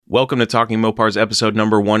Welcome to Talking Mopars episode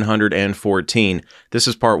number 114. This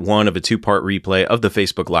is part one of a two-part replay of the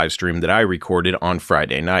Facebook live stream that I recorded on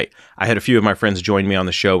Friday night. I had a few of my friends join me on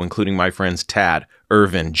the show, including my friends Tad,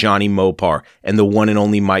 Irvin, Johnny Mopar, and the one and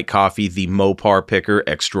only Mike Coffey, the Mopar picker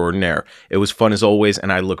extraordinaire. It was fun as always,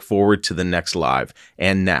 and I look forward to the next live.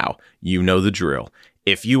 And now, you know the drill.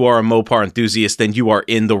 If you are a Mopar enthusiast, then you are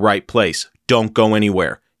in the right place. Don't go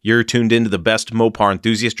anywhere. You're tuned into the best Mopar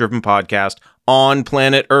enthusiast-driven podcast on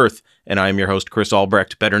planet Earth, and I am your host, Chris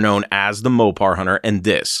Albrecht, better known as the Mopar Hunter, and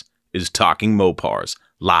this is Talking Mopars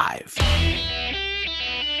Live.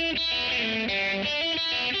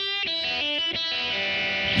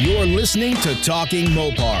 You're listening to Talking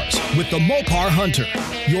Mopars with the Mopar Hunter,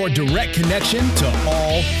 your direct connection to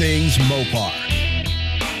all things Mopar.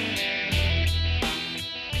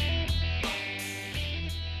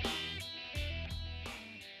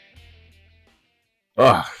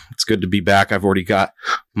 Oh, it's good to be back. I've already got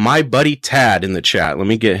my buddy Tad in the chat. Let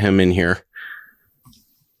me get him in here.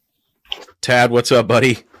 Tad, what's up,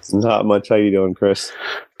 buddy? Not much. How you doing, Chris?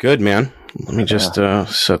 Good, man. Let me just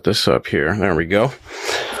set this up here. There we go.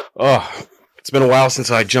 Oh, it's been a while since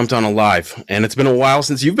I jumped on a live, and it's been a while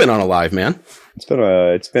since you've been on a live, man.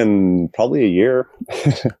 It's been probably a year.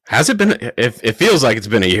 Has it been? It feels like it's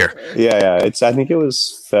been a year. Yeah. I think it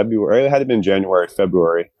was February. It had been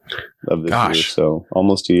February of this year, so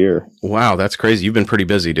almost a year. Wow, that's crazy. You've been pretty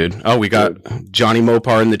busy, dude. Oh, we got Johnny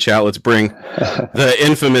Mopar in the chat. Let's bring the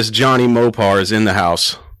infamous Johnny Mopar is in the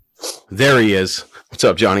house. There he is. What's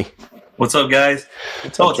up, Johnny? What's up, guys?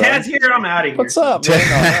 Tad's here. I'm out of here. What's up?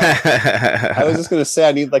 I was just gonna say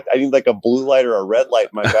I need like a blue light or a red light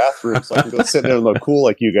in my bathroom so I can go sit there and look cool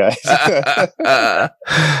like you guys.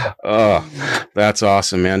 Oh, that's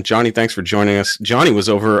awesome, man. Johnny, thanks for joining us. Johnny was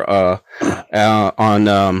over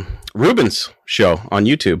on Ruben's show on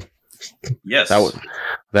YouTube. Yes,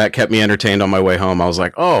 that kept me entertained on my way home. I was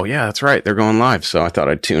like, oh yeah, that's right, they're going live, so I thought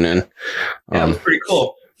I'd tune in. Yeah, it was pretty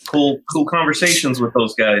cool. Cool conversations with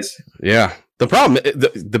those guys. Yeah.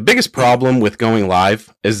 The biggest problem with going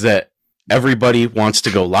live is that everybody wants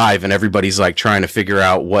to go live and everybody's like trying to figure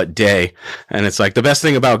out what day. And it's like the best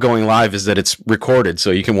thing about going live is that it's recorded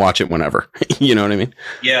so you can watch it whenever. You know what I mean?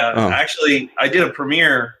 Yeah. Actually, I did a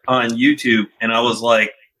premiere on YouTube and I was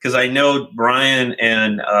like, because I know Brian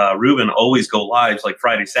and Ruben always go lives like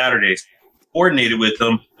Friday, Saturdays, coordinated with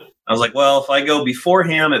them. I was like, well, if I go before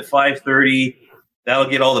him at 5:30, that'll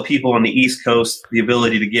get all the people on the East Coast the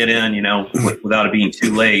ability to get in, without it being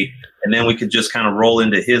too late. And then we could just kind of roll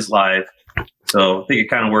into his live. So I think it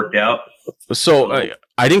kind of worked out. So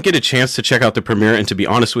I didn't get a chance to check out the premiere. And to be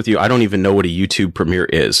honest with you, I don't even know what a YouTube premiere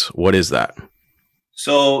is. What is that?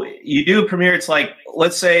 So you do a premiere. It's like,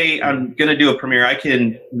 let's say I'm going to do a premiere. I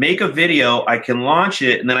can make a video, I can launch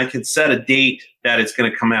it, and then I can set a date that it's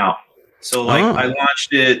going to come out. So I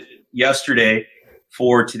launched it yesterday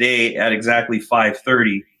for today at exactly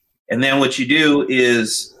 5:30. And then what you do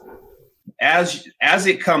is as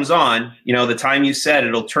it comes on, the time you set,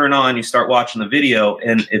 it'll turn on, you start watching the video.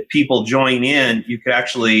 And if people join in, you could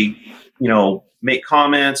actually, make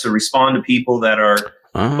comments or respond to people that are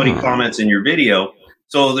putting comments in your video.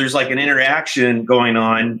 So there's like an interaction going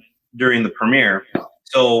on during the premiere.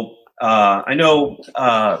 So I know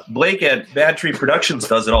Blake at Bad Tree Productions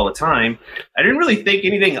does it all the time. I didn't really think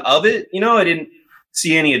anything of it. I didn't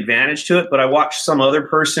see any advantage to it, but I watched some other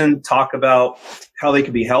person talk about how they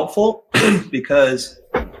could be helpful because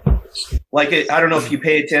I don't know if you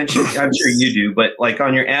pay attention, I'm sure you do, but like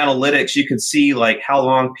on your analytics, you can see like how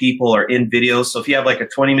long people are in videos. So if you have like a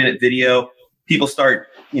 20-minute video, people start,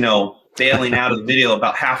 bailing out of the video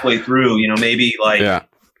about halfway through, maybe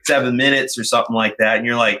 7 minutes or something like that. And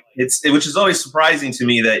you're like, which is always surprising to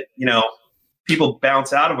me that, people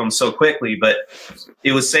bounce out of them so quickly. But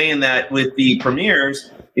it was saying that with the premieres,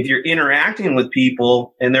 if you're interacting with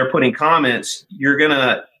people and they're putting comments, they're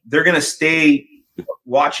gonna stay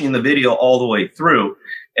watching the video all the way through.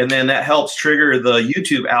 And then that helps trigger the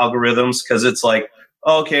YouTube algorithms because it's like,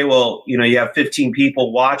 okay, well, you have 15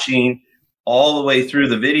 people watching all the way through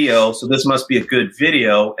the video, so this must be a good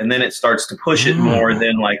video. And then it starts to push it more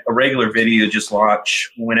than like a regular video just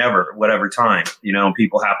launch whatever time,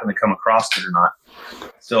 people happen to come across it or not.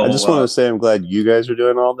 So I just want to say I'm glad you guys are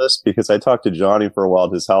doing all this because I talked to Johnny for a while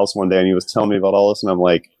at his house one day and he was telling me about all this and I'm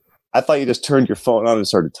like, I thought you just turned your phone on and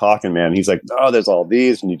started talking, man. He's like, oh, there's all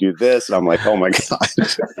these and you do this. And I'm like, oh my God.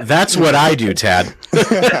 That's what I do, Tad.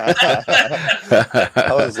 I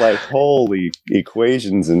was like, holy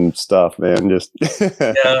equations and stuff, man. Just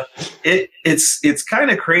yeah, it's kind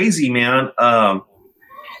of crazy, man. I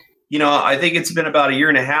think it's been about a year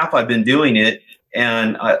and a half I've been doing it.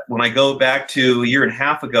 And when I go back to a year and a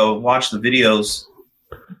half ago, watch the videos,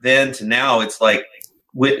 then to now, it's like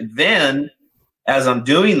then as I'm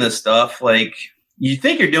doing this stuff, like you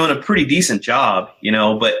think you're doing a pretty decent job,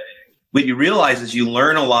 but what you realize is you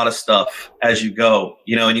learn a lot of stuff as you go,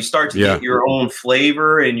 and you start to get your own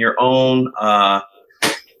flavor and your own, how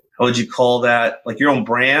would you call that? Like your own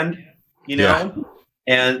brand,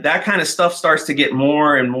 and that kind of stuff starts to get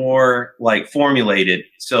more and more like formulated.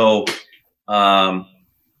 So, and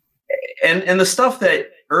the stuff that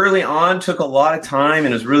early on took a lot of time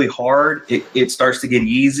and was really hard, it starts to get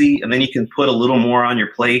easy, and then you can put a little more on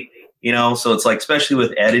your plate, so it's like, especially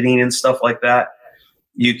with editing and stuff like that,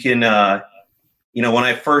 you can, when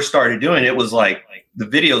I first started doing it, it was like the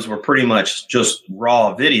videos were pretty much just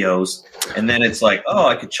raw videos. And then it's like, oh,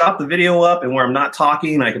 I could chop the video up and where I'm not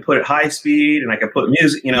talking, I could put it high speed and I could put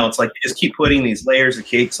music, it's like you just keep putting these layers of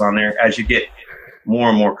cakes on there as you get more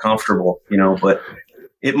and more comfortable, but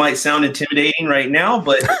it might sound intimidating right now,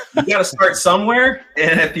 but you got to start somewhere.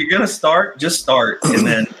 And if you're going to start, just start. And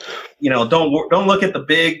then, don't look at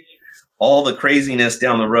all the craziness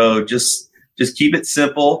down the road. Just keep it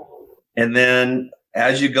simple. And then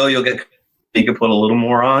as you go, you can put a little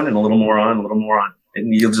more on and a little more on, a little more on.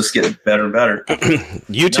 And you'll just get better and better.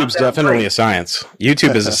 YouTube's definitely a science.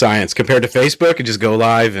 YouTube is a science compared to Facebook. You just go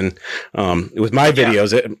live. And with my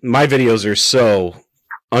videos, my videos are so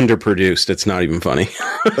underproduced, it's not even funny.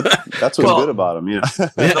 But that's what's good about them, yeah,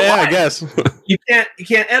 I guess. You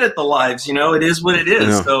can't edit the lives, it is what it is.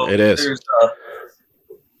 No, so it is.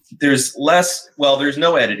 There's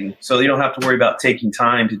no editing, so you don't have to worry about taking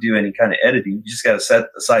time to do any kind of editing. You just got to set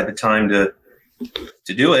aside the time to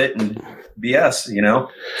do it and BS, Yeah.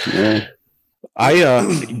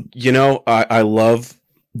 I love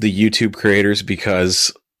the YouTube creators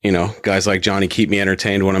because guys like Johnny keep me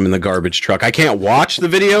entertained when I'm in the garbage truck. I can't watch the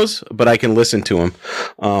videos, but I can listen to them.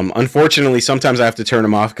 Unfortunately, sometimes I have to turn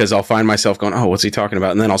them off because I'll find myself going, oh, what's he talking about?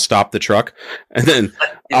 And then I'll stop the truck. And then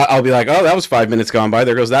I'll be like, oh, that was 5 minutes gone by.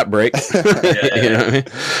 There goes that break. You know what I mean?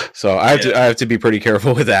 So I have to be pretty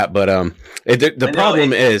careful with that. But the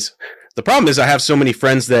problem is I have so many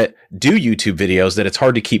friends that do YouTube videos that it's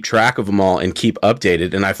hard to keep track of them all and keep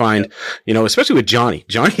updated. And I find, especially with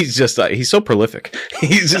Johnny's just, he's so prolific.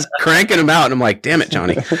 He's just cranking them out. And I'm like, damn it,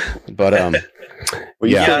 Johnny. But,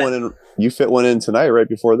 well, you fit one in tonight right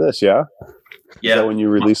before this. Yeah. Yeah. Is that when you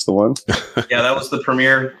released the one? Yeah. That was the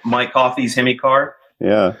premiere, Mike Coffey's Hemi car.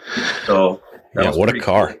 Yeah. So what a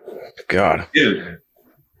car. Cool. God, dude,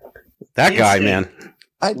 that guy, man.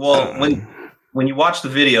 When you watch the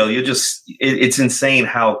video, it's insane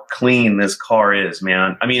how clean this car is,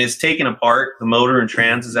 man. I mean, it's taken apart. The motor and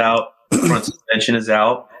trans is out. The front suspension is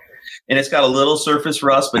out. And it's got a little surface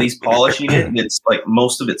rust, but he's polishing it. And it's like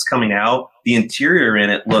most of it's coming out. The interior in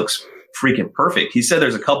it looks freaking perfect. He said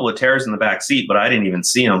there's a couple of tears in the back seat, but I didn't even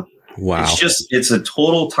see them. Wow. It's a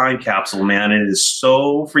total time capsule, man. It is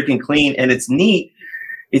so freaking clean. And it's neat.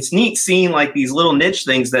 It's neat seeing like these little niche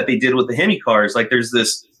things that they did with the Hemi cars. Like there's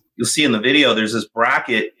this, you'll see in the video, there's this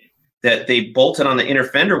bracket that they bolted on the inner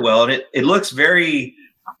fender well, and it looks homemade.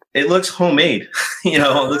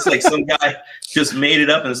 It looks like some guy just made it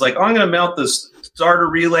up and it's like, oh, I'm going to mount this starter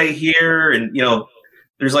relay here. And,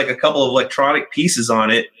 there's like a couple of electronic pieces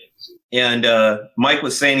on it. And Mike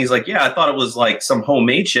was saying, he's like, yeah, I thought it was like some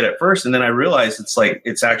homemade shit at first. And then I realized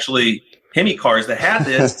it's actually Hemi cars that had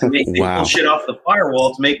this to make they pull shit off the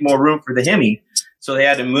firewall to make more room for the Hemi. So they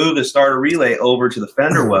had to move the starter relay over to the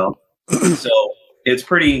fender well. So it's a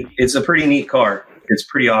pretty neat car. It's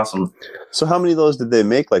pretty awesome. So how many of those did they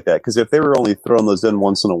make like that? Because if they were only throwing those in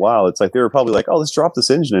once in a while, it's like they were probably like, oh, let's drop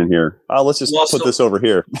this engine in here. Oh, let's just put this over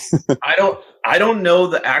here. I don't know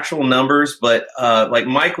the actual numbers, but like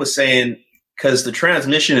Mike was saying, because the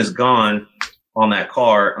transmission is gone on that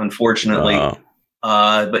car, unfortunately.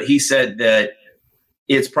 But he said that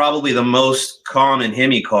it's probably the most common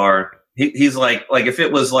Hemi car. He's like if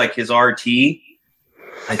it was like his RT,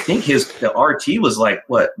 I think the RT was like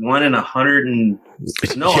what 1 in 100 and I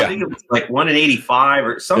think it was like 1 in 85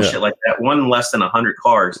 or some shit like that. One less than 100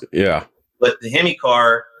 cars. Yeah. But the Hemi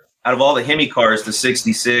car, out of all the Hemi cars, the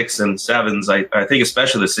 66 and 7s, I think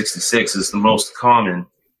especially the 66 is the most common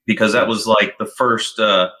because that was like the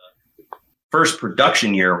first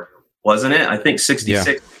production year, wasn't it? I think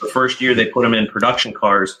 66 was the first year they put them in production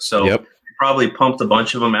cars. So they probably pumped a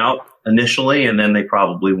bunch of them out initially, and then they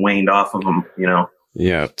probably waned off of them,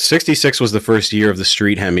 Yeah, 66 was the first year of the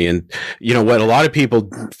street Hemi. And what a lot of people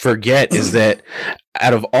forget is that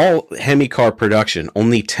out of all Hemi car production,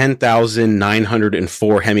 only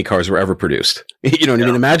 10,904 Hemi cars were ever produced. You know what I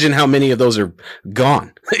mean? Imagine how many of those are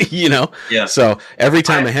gone, you know? Yeah. So every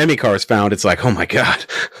time a Hemi car is found, it's like, oh my God.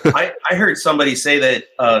 I heard somebody say that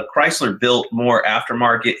Chrysler built more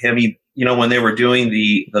aftermarket Hemi, you know, when they were doing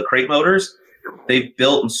the crate motors, they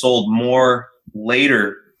built and sold more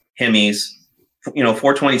later Hemis, you know,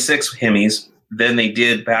 426 Hemis than they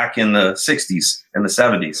did back in the 60s and the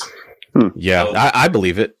 70s. Yeah, so, I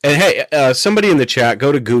believe it. And hey, somebody in the chat,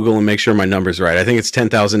 go to Google and make sure my number's right. I think it's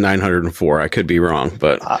 10,904. I could be wrong,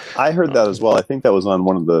 but I heard that as well. I think that was on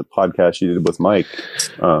one of the podcasts you did with Mike,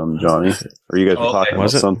 Johnny, or you guys were talking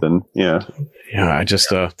about something. Yeah. Yeah, I just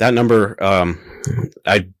that number.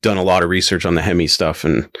 I've done a lot of research on the Hemi stuff,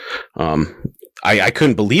 and I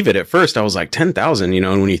couldn't believe it at first. I was like 10,000, you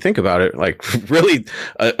know, and when you think about it, like really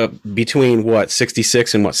between what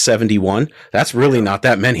 66 and what 71, that's really not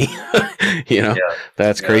that many, you know,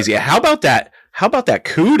 that's crazy. How about that? How about that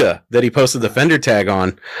CUDA that he posted the fender tag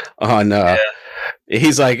on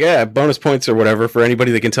he's like, yeah, bonus points or whatever for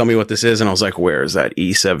anybody that can tell me what this is. And I was like, where is that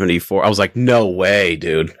E74? I was like, no way,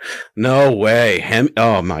 dude. No way.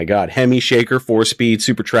 Oh my God. Hemi Shaker 4-speed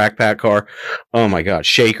super track pack car. Oh my God.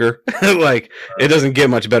 Shaker. Like it doesn't get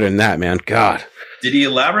much better than that, man. God. Did he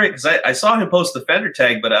elaborate? Because I saw him post the fender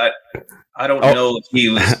tag, but I don't know if he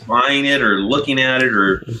was buying it or looking at it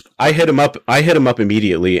or. I hit him up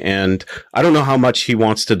immediately, and I don't know how much he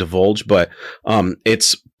wants to divulge, but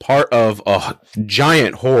it's part of a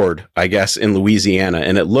giant horde, I guess, in Louisiana,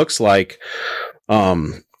 and it looks like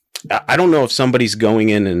I don't know if somebody's going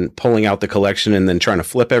in and pulling out the collection and then trying to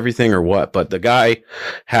flip everything or what, but the guy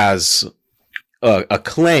has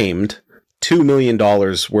claimed $2 million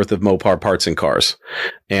worth of Mopar parts and cars,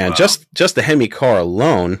 and just the Hemi car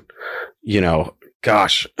alone. You know,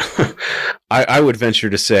 gosh, I would venture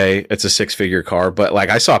to say it's a 6-figure car, but like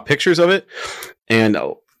I saw pictures of it, and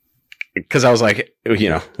because I was like, you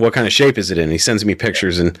know, what kind of shape is it in? He sends me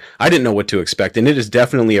pictures, and I didn't know what to expect. And it is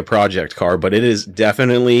definitely a project car, but it is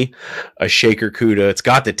definitely a Shaker CUDA. It's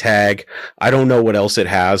got the tag. I don't know what else it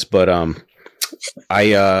has, but I'm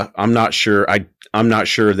not sure. I'm not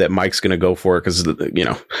sure that Mike's going to go for it because, you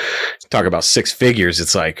know, talk about 6 figures.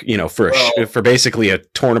 It's like, you know, for basically a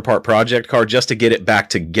torn apart project car, just to get it back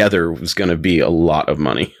together was going to be a lot of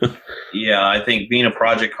money. Yeah, I think being a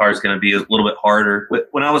project car is going to be a little bit harder.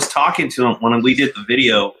 When I was talking to him, when we did the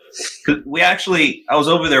video, I was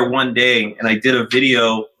over there one day and I did a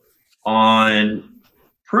video on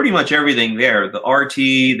pretty much everything there. The RT,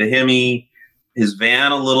 the Hemi, his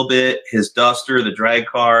van a little bit, his Duster, the drag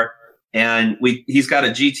car. And he's got a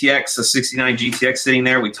GTX, a 69 GTX sitting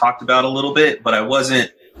there. We talked about a little bit, but I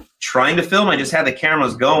wasn't trying to film. I just had the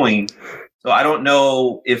cameras going. So I don't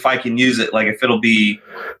know if I can use it, like if it'll be,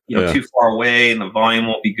 you know, too far away and the volume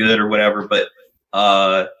won't be good or whatever. But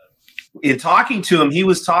in talking to him, he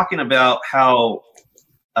was talking about how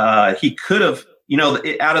he could have, you know,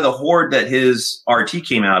 out of the horde that his RT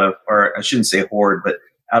came out of, or I shouldn't say horde, but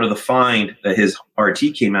out of the find that his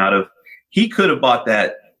RT came out of, he could have bought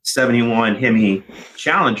that 71 Hemi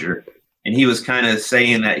Challenger, and he was kind of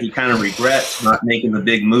saying that he kind of regrets not making the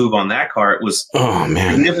big move on that car. It was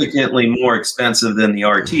significantly more expensive than the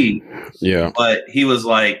RT. Yeah, but he was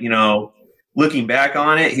like, you know, looking back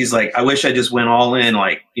on it, he's like, I wish I just went all in,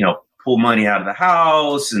 like, you know, pull money out of the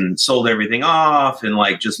house and sold everything off and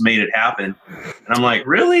like just made it happen. And I'm like,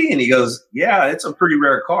 really? And he goes, yeah, it's a pretty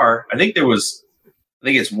rare car. I think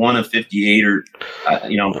it's 1 of 58, or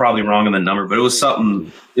you know, I'm probably wrong on the number, but it was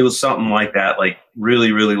something like that, like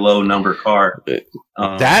really, really low number car.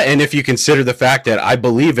 That, and if you consider the fact that I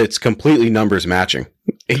believe it's completely numbers matching,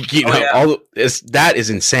 you know, that is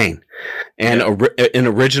insane. And in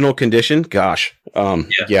original condition, gosh,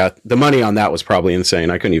 the money on that was probably insane.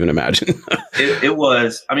 I couldn't even imagine. It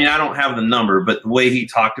was. I mean, I don't have the number, but the way he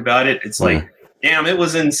talked about it, it's like, damn, it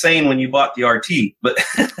was insane when you bought the RT. But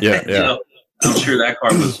you know, I'm sure that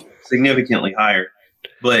car was significantly higher.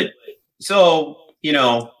 But so, you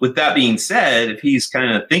know, with that being said, if he's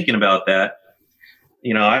kind of thinking about that,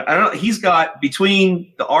 you know, I don't know. He's got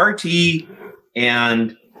between the RT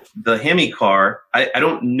and the Hemi car. I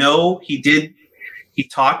don't know. He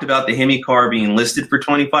talked about the Hemi car being listed for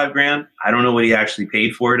 $25,000. I don't know what he actually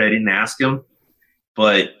paid for it. I didn't ask him.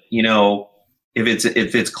 But, you know,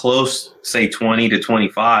 if it's close, say 20 to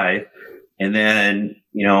 25, and then,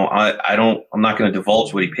 you know, I'm not going to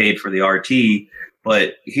divulge what he paid for the RT,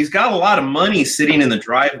 but he's got a lot of money sitting in the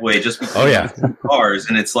driveway just because of cars.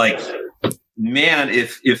 And it's like, man,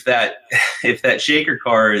 if that Shaker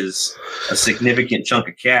car is a significant chunk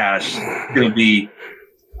of cash, it's going to be,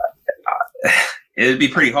 It'd be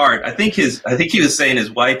pretty hard. I think he was saying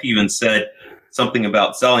his wife even said something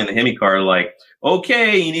about selling the Hemi car, like,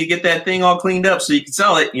 okay, you need to get that thing all cleaned up so you can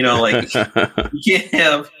sell it. You know, like you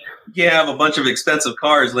can't have a bunch of expensive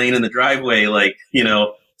cars laying in the driveway, like, you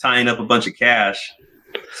know, tying up a bunch of cash.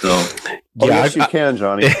 So, yes, you can,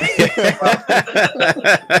 Johnny.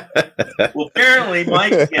 Well, apparently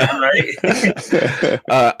Mike can, right?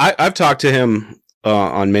 I've talked to him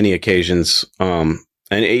on many occasions, and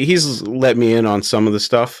he's let me in on some of the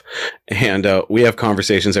stuff, and we have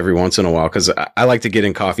conversations every once in a while because I like to get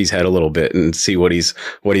in Coffee's head a little bit and see what he's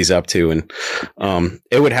up to, and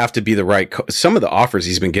it would have to be the right. Some of the offers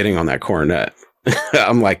he's been getting on that Coronet.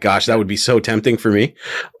 I'm like, gosh, that would be so tempting for me.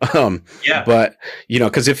 Yeah. But you know,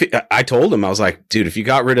 because if I told him, I was like, dude, if you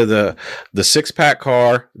got rid of the 6-pack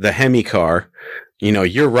car, the Hemi car, you know,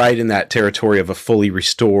 you're right in that territory of a fully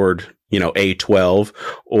restored, you know, A12,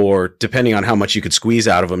 or depending on how much you could squeeze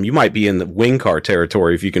out of them, you might be in the wing car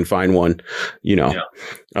territory if you can find one. You know,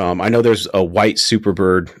 I know there's a white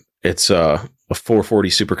Superbird. It's a 440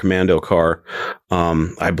 Super Commando car.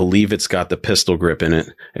 I believe it's got the pistol grip in it.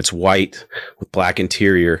 It's white with black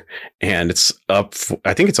interior, and it's up.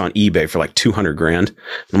 I think it's on eBay for like $200,000.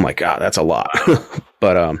 I'm like, God, that's a lot.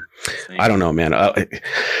 But I don't know, man.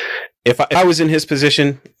 If I was in his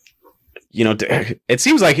position, you know, it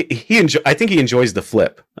seems like I think he enjoys the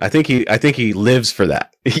flip. I think he lives for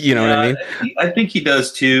that. You know what I mean? I think he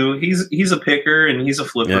does too. He's a picker and he's a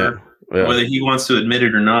flipper, whether he wants to admit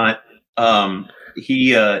it or not.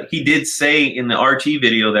 He did say in the RT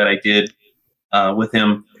video that I did with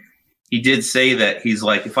him, he did say that he's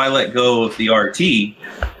like, if I let go of the RT,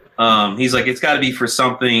 he's like, it's got to be for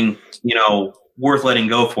something, you know, worth letting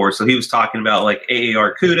go for. So he was talking about like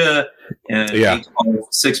AAR CUDA and a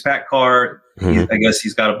 6-pack car. I guess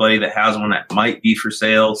he's got a buddy that has one that might be for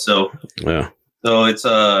sale. So so it's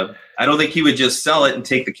I don't think he would just sell it and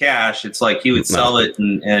take the cash. It's like he would sell it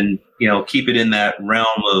and you know, keep it in that realm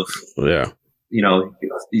of you know,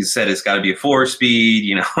 you said it's got to be a 4-speed,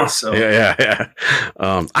 you know. So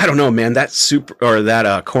I don't know, man. That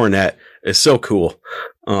Coronet is so cool.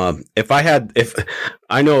 If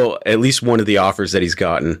I know at least one of the offers that he's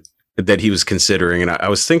gotten that he was considering, and I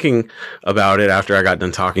was thinking about it after I got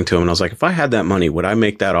done talking to him, and I was like, if I had that money, would I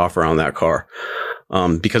make that offer on that car?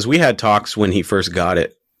 Because we had talks when he first got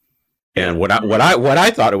it, and what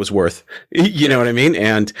I thought it was worth, you know what I mean?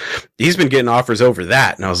 And he's been getting offers over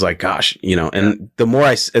that. And I was like, gosh, you know, and the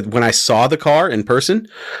more when I saw the car in person,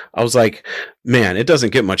 I was like, man, it doesn't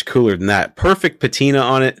get much cooler than that. Perfect patina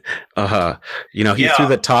on it. You know, he threw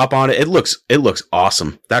the top on it. It looks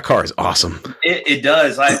awesome. That car is awesome. It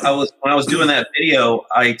does. When I was doing that video,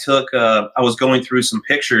 I was going through some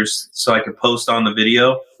pictures so I could post on the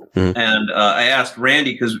video. And I asked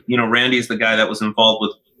Randy, because, you know, Randy's the guy that was involved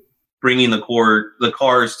with bringing the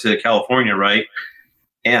cars to California, right?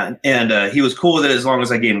 And he was cool with it as long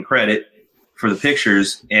as I gave him credit for the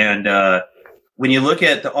pictures. And when you look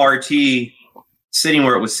at the RT sitting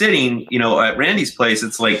where it was sitting, you know, at Randy's place,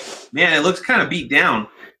 it's like, man, it looks kind of beat down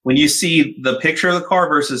when you see the picture of the car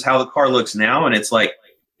versus how the car looks now. And it's like,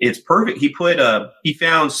 it's perfect. He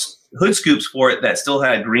found hood scoops for it that still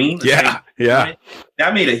had green. That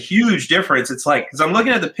made a huge difference. It's like, because I'm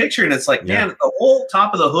looking at the picture and it's like, man, the whole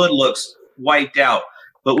top of the hood looks wiped out.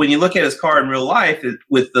 But when you look at his car in real life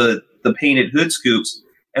with the painted hood scoops,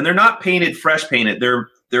 and they're not painted, fresh painted,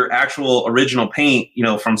 they're actual original paint, you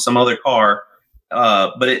know, from some other car.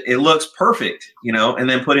 But it looks perfect, you know, and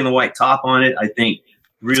then putting the white top on it, I think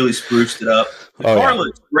really spruced it up. The car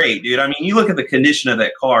looks great, dude. I mean, you look at the condition of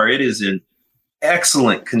that car, it is in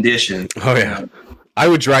excellent condition. Oh yeah. I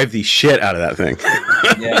would drive the shit out of that thing.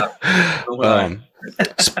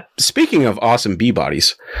 Speaking of awesome B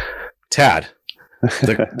bodies, Tad,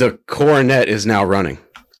 the Coronet is now running.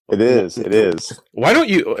 It is. Why don't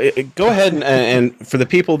you go ahead and for the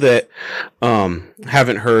people that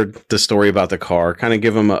haven't heard the story about the car, kind of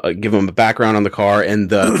give them a background on the car and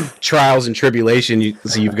the trials and tribulation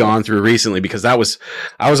you've gone through recently, because I was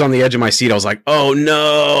on the edge of my seat. I was like, oh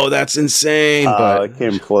no, that's insane. But it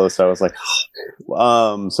came close. I was like,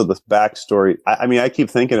 so the backstory. I mean, I keep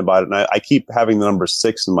thinking about it, and I keep having the number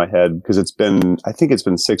 6 in my head because I think it's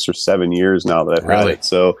been 6 or 7 years now that I've had it.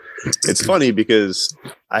 So it's funny because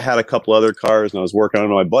I had a couple other cars and I was working on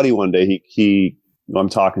my buddy one day. I'm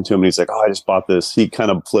talking to him and he's like, oh, I just bought this. He kind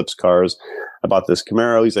of flips cars. I bought this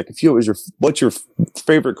Camaro. He's like, what's your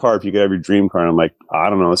favorite car if you could have your dream car? And I'm like, I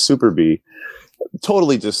don't know, a Super B.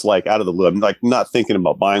 Totally just like out of the loop. I'm like not thinking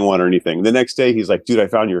about buying one or anything. The next day he's like, dude, I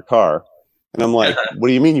found your car. And I'm like, what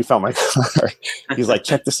do you mean you found my car? He's like,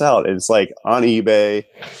 check this out. And it's like on eBay.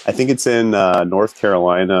 I think it's in North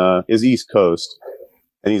Carolina, is East Coast.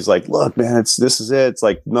 And he's like, look, man, this is it. It's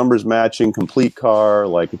like numbers matching, complete car.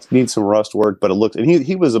 Like it needs some rust work, but it looks, and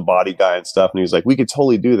he was a body guy and stuff. And he was like, we could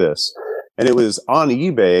totally do this. And it was on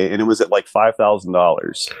eBay and it was at like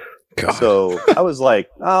 $5,000. So I was like,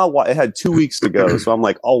 it had 2 weeks to go. So I'm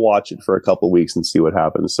like, I'll watch it for a couple of weeks and see what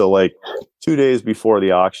happens. So like 2 days before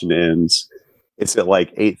the auction ends, it's at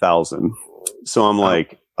like 8,000. So I'm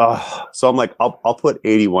like, I'll put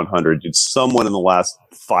 8,100. Dude, someone in the last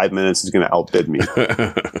 5 minutes is going to outbid me.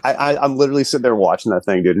 I'm literally sitting there watching that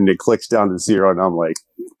thing, dude, and it clicks down to 0, and I'm like,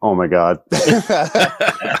 oh my God.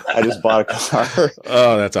 I just bought a car.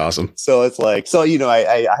 Oh, that's awesome. So it's like,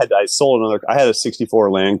 I sold I had a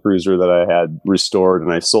 64 Land Cruiser that I had restored,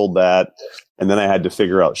 and I sold that. And then I had to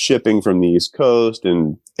figure out shipping from the East Coast,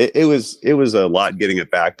 and it was a lot getting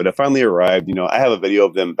it back. But it finally arrived. I have a video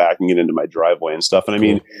of them backing it into my driveway and stuff. And I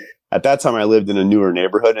mean, at that time I lived in a newer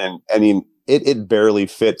neighborhood, and I mean, it barely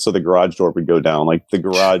fit so the garage door would go down. Like the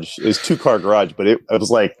garage is 2-car garage, but I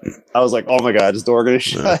was like, oh my God, is the door going to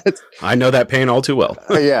shut? I know that pain all too well.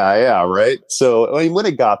 Yeah, right. So I mean, when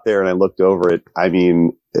it got there and I looked over it, I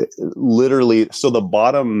mean, literally, so the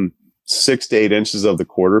bottom 6 to 8 inches of the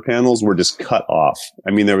quarter panels were just cut off.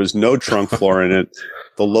 I mean, there was no trunk floor in it.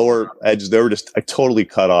 The lower edges, they were just totally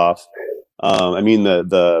cut off. I mean,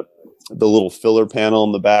 the little filler panel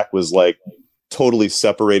in the back was like totally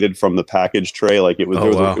separated from the package tray. Like it was,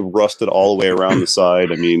 it rusted all the way around the side.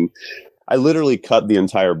 I mean, I literally cut the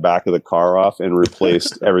entire back of the car off and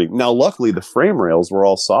replaced everything. Now, luckily, the frame rails were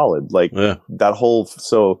all solid. Like that whole,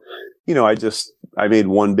 so, I made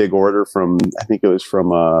one big order from, I think it was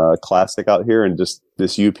from Classic out here, and just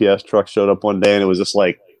this UPS truck showed up one day, and it was just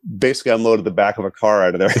like basically unloaded the back of a car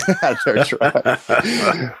out of their truck.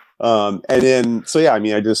 And then, so yeah, I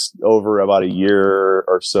mean, I just over about a year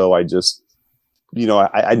or so, I just,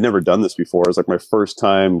 I'd never done this before. It was like my first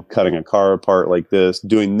time cutting a car apart like this,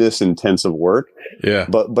 doing this intensive work. Yeah.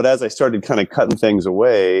 But as I started kind of cutting things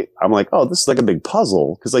away, I'm like, oh, this is like a big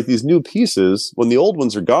puzzle. Cause like these new pieces, when the old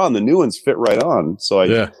ones are gone, the new ones fit right on. So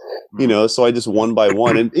so I just one by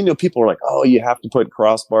one, and, people are like, oh, you have to put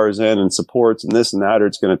crossbars in and supports and this and that, or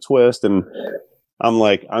it's going to twist. And I'm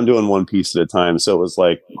like, I'm doing one piece at a time. So it was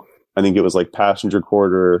like, I think it was like passenger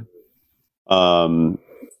quarter.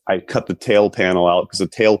 I cut the tail panel out because the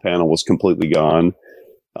tail panel was completely gone.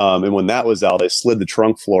 And when that was out, I slid the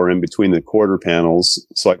trunk floor in between the quarter panels.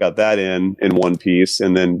 So I got that in one piece,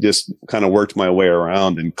 and then just kind of worked my way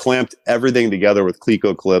around and clamped everything together with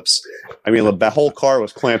Cleco clips. I mean, the whole car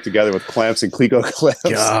was clamped together with clamps and Cleco clips.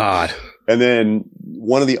 God. And then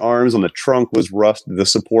one of the arms on the trunk was rusted. The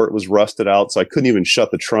support was rusted out. So I couldn't even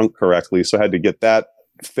shut the trunk correctly. So I had to get that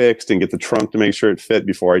fixed and get the trunk to make sure it fit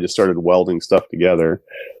before I just started welding stuff together.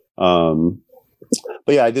 But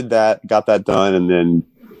yeah, I did that, got that done, and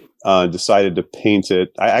then decided to paint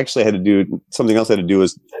it. I actually had to do something else. I had to do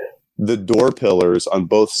was the door pillars on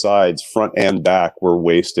both sides, front and back, were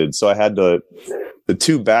wasted. So I had the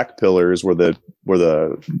 2 back pillars where the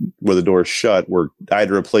door shut, I had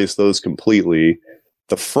to replace those completely.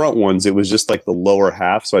 The front ones, it was just like the lower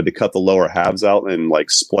half, so I had to cut the lower halves out and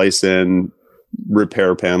like splice in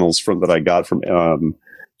repair panels that I got from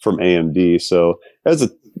AMD. So it was a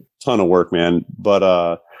ton of work, man. But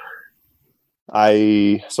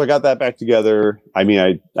I got that back together. I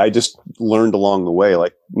mean, I just learned along the way,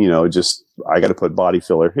 like, I got to put body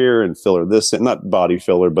filler here and filler this, and not body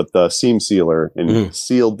filler, but the seam sealer, and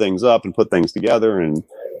sealed things up and put things together. And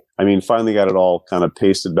I mean, finally got it all kind of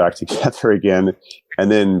pasted back together again. And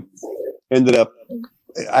then ended up,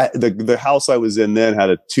 the house I was in then had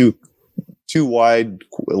a two wide,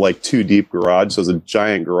 like 2 deep garage. So it was a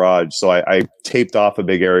giant garage. So I taped off a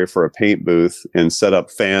big area for a paint booth and set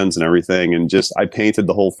up fans and everything. And I painted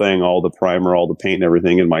the whole thing, all the primer, all the paint and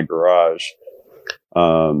everything in my garage.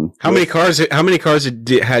 How many cars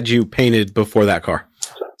had you painted before that car?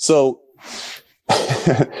 So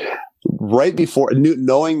right before,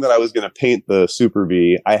 knowing that I was going to paint the Super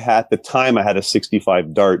V, I had a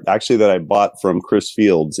 65 Dart, actually, that I bought from Chris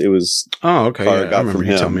Fields. It was okay. Yeah, I remember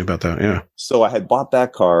you telling me about that. Yeah. So I had bought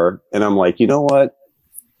that car, and I'm like, you know what?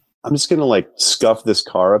 I'm just going to like scuff this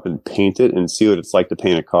car up and paint it and see what it's like to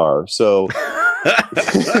paint a car. So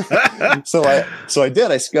so I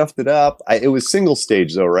did. I scuffed it up. It was single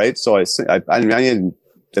stage though, right? So I didn't,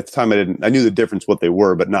 at the time I knew the difference what they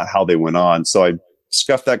were, but not how they went on. So I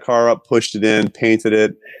scuffed that car up, pushed it in, painted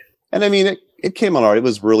it. And I mean, it came on all right. It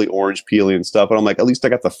was really orange peely and stuff, but I'm like, at least I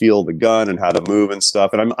got the feel of the gun and how to move and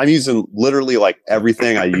stuff. And I'm using literally like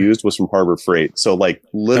everything I used was from Harbor Freight. So like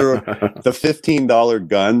literally the $15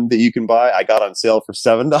 gun that you can buy, I got on sale for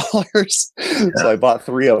 $7. So I bought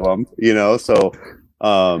 3 of them, So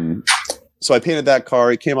so I painted that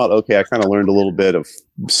car. It came out okay. I kind of learned a little bit of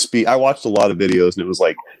speed. I watched a lot of videos, and it was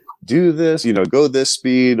like, do this, go this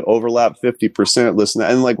speed, overlap 50%, listen.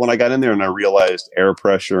 And like when I got in there and I realized air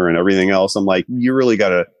pressure and everything else, I'm like, you really got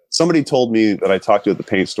to. Somebody told me that I talked to at the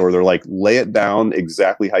paint store, they're like, lay it down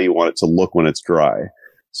exactly how you want it to look when it's dry.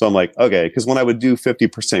 So I'm like, okay, because when I would do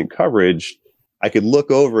 50% coverage, I could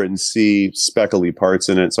look over it and see speckly parts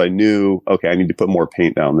in it. So I knew, okay, I need to put more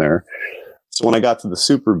paint down there. So when I got to the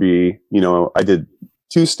Super B, I did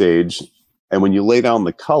 2-stage. And when you lay down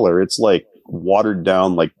the color, it's like watered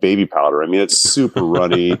down like baby powder. I mean, it's super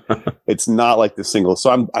runny. It's not like the single.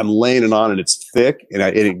 So I'm laying it on and it's thick and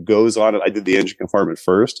it goes on. I did the engine compartment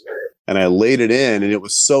first and I laid it in and it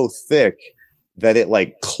was so thick that it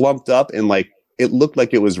like clumped up and like it looked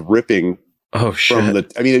like it was ripping. Oh shit!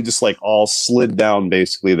 It just like all slid down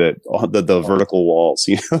basically the vertical walls,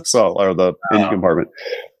 or the engine compartment.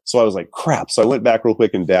 So I was like, crap. So I went back real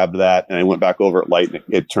quick and dabbed that and I went back over it light and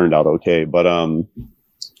it turned out okay. But,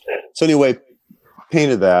 so anyway,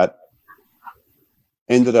 painted that,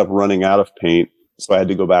 ended up running out of paint. So I had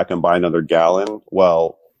to go back and buy another gallon.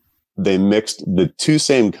 Well, they mixed the two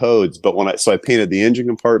same codes, but I painted the engine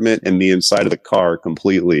compartment and the inside of the car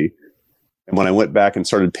completely. And when I went back and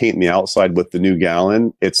started painting the outside with the new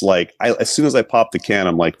gallon, it's like, as soon as I popped the can,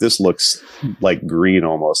 I'm like, this looks like green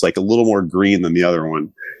almost, like a little more green than the other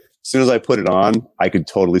one. As soon as I put it on, I could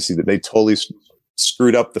totally see that they totally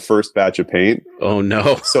screwed up the first batch of paint. Oh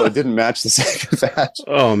no. So it didn't match the second batch.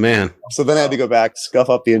 Oh man. So then I had to go back, scuff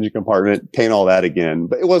up the engine compartment, paint all that again.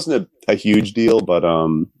 But it wasn't a huge deal, but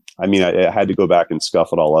I had to go back and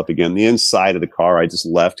scuff it all up again. The inside of the car I just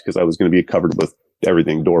left because I was going to be covered with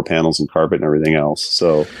everything, door panels and carpet and everything else.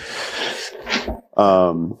 So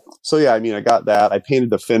yeah, I got that. I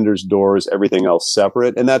painted the fenders, doors, everything else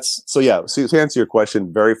separate. And so to answer your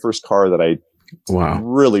question, very first car that I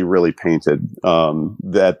really, really painted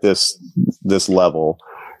at this level.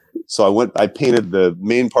 So I painted the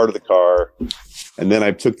main part of the car and then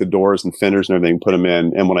I took the doors and fenders and everything, put them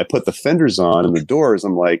in. And when I put the fenders on and the doors,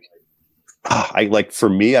 I'm like, for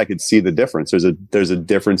me, I could see the difference. There's a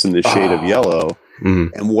difference in the shade of yellow.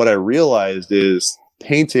 Mm-hmm. And what I realized is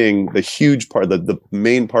painting the huge part, the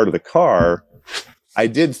main part of the car, I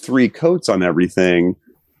did 3 coats on everything,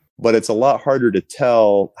 but it's a lot harder to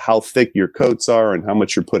tell how thick your coats are and how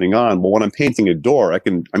much you're putting on. But when I'm painting a door,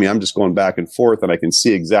 I'm just going back and forth and I can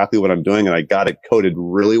see exactly what I'm doing and I got it coated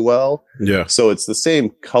really well. Yeah. So it's the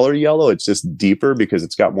same color yellow. It's just deeper because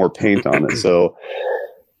it's got more paint on it. So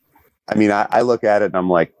I look at it and I'm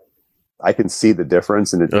like, I can see the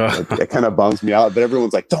difference and it kind of bums me out, but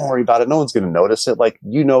everyone's like, don't worry about it. No one's going to notice it. Like,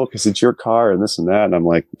 because it's your car and this and that. And I'm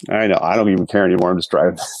like, I know, I don't even care anymore. I'm just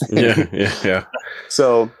driving. Yeah.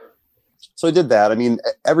 So I did that.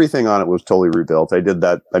 Everything on it was totally rebuilt. I did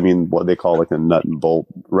that. What they call like a nut and bolt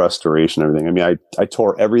restoration, everything. I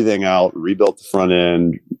tore everything out, rebuilt the front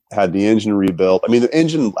end, had the engine rebuilt. The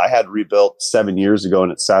engine I had rebuilt 7 years ago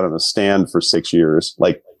and it sat on a stand for 6 years,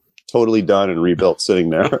 like totally done and rebuilt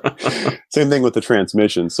sitting there. Same thing with the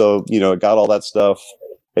transmission. So, it got all that stuff.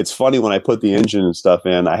 It's funny when I put the engine and stuff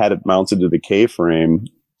in, I had it mounted to the K-frame.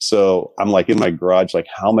 So I'm like in my garage, like,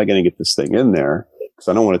 how am I going to get this thing in there? Because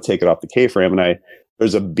I don't want to take it off the K-frame. And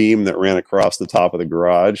there's a beam that ran across the top of the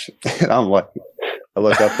garage. And I'm like, I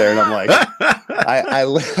look up there and I'm like, I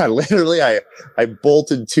literally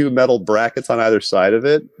bolted 2 metal brackets on either side of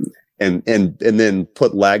it. And then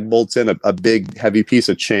put lag bolts in a big heavy piece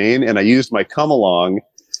of chain. And I used my come along.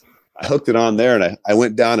 I hooked it on there and I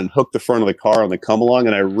went down and hooked the front of the car on the come along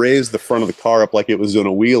and I raised the front of the car up like it was doing a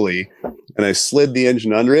wheelie. And I slid the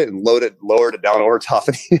engine under it and lowered it down over top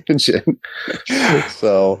of the engine.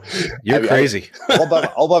 So you're crazy.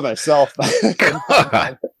 all by myself.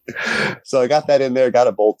 So I got that in there, got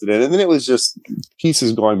it bolted in, and then it was just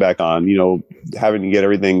pieces going back on, having to get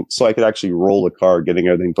everything so I could actually roll the car, getting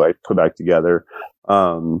everything put back together.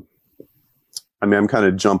 I'm kind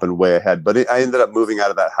of jumping way ahead, but I ended up moving out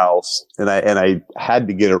of that house and I had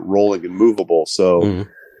to get it rolling and movable. So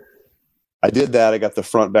I did that. I got the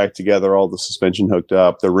front back together, all the suspension hooked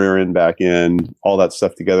up, the rear end back in, all that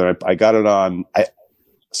stuff together. I got it on.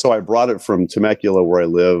 So I brought it from Temecula, where I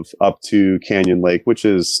live, up to Canyon Lake, which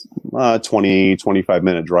is 25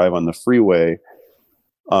 minute drive on the freeway.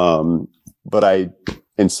 But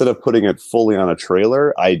instead of putting it fully on a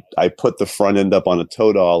trailer, I put the front end up on a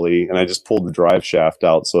tow dolly and I just pulled the drive shaft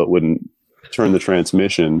out so it wouldn't turn the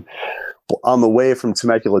transmission. On the way from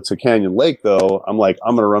Temecula to Canyon Lake, though, I'm like,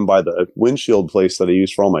 I'm going to run by the windshield place that I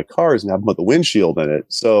use for all my cars and have them put the windshield in it.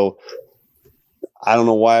 So I don't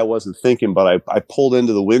know why I wasn't thinking, but I pulled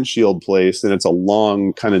into the windshield place, and it's a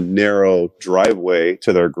long, kind of narrow driveway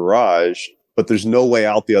to their garage, but there's no way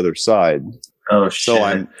out the other side. Oh, shit.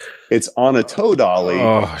 So it's on a tow dolly.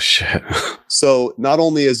 Oh, shit. So not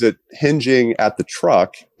only is it hinging at the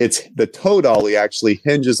truck, it's the tow dolly actually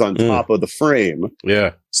hinges on top of the frame.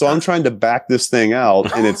 Yeah. So I'm trying to back this thing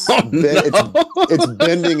out, and it's it's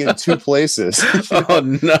bending in two places. Oh,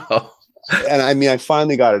 no. And I mean, I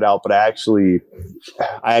finally got it out, but I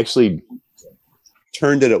actually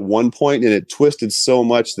turned it at one point, and it twisted so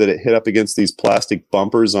much that it hit up against these plastic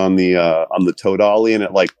bumpers on the tow dolly, and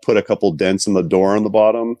it like put a couple dents in the door on the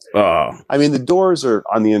bottom. Oh, I mean, the doors are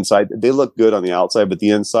on the inside; they look good on the outside, but the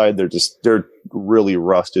inside they're really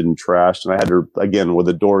rusted and trashed. And I had to, again, with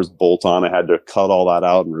the doors bolt on, I had to cut all that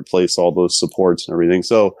out and replace all those supports and everything.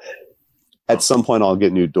 So at some point, I'll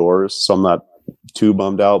get new doors, so I'm not too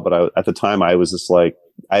bummed out. But at the time, I was just like,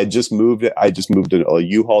 I had just moved it. I just moved a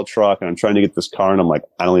U-Haul truck, and I'm trying to get this car, and I'm like,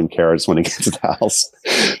 I don't even care. I just want to get to the house.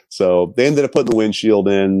 So they ended up putting the windshield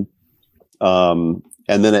in. And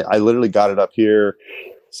then I literally got it up here.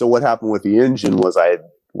 So what happened with the engine was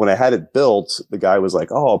when I had it built, the guy was like,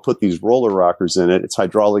 oh, I'll put these roller rockers in it. It's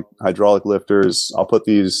hydraulic lifters. I'll put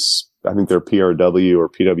these, I think they're PRW or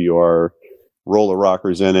PWR roller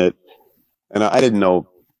rockers in it. And I didn't know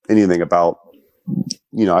anything about,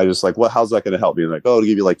 I just like, well, how's that going to help me? Like, oh, it'll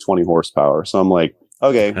give you like 20 horsepower. So I'm like,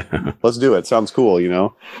 okay, let's do it. Sounds cool,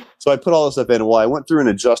 So I put all this stuff in. Well, I went through and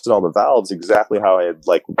adjusted all the valves exactly how I had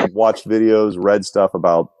like watched videos, read stuff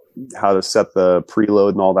about how to set the preload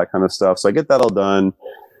and all that kind of stuff. So I get that all done.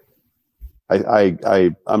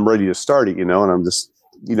 I'm ready to start it, and I'm just,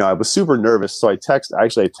 I was super nervous. So I text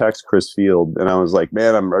Chris Field, and I was like,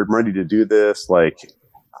 man, I'm ready to do this. Like,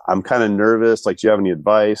 I'm kind of nervous. Like, do you have any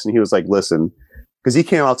advice? And he was like, listen, because he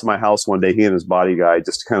came out to my house one day, he and his body guy,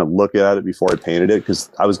 just to kind of look at it before I painted it,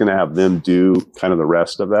 because I was going to have them do kind of the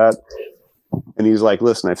rest of that. And he's like,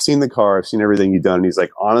 listen, I've seen the car. I've seen everything you've done. And he's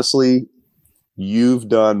like, honestly, you've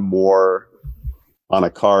done more on a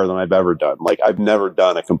car than I've ever done. Like, I've never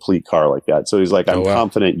done a complete car like that. So he's like, I'm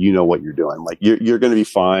confident you know what you're doing. Like, you're going to be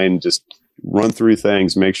fine. Just run through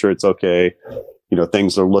things, make sure it's okay.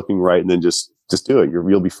 Things are looking right, and then just do it.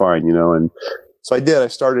 You'll be fine, And so I did. I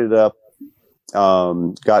started it up,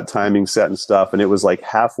 got timing set and stuff, and it was like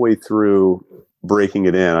halfway through breaking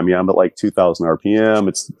it in. I mean, I'm at like 2,000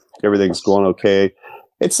 RPM. Everything's going okay.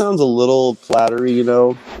 It sounds a little clattery,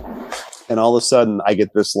 And all of a sudden, I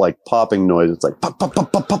get this like popping noise. It's like pop, pop,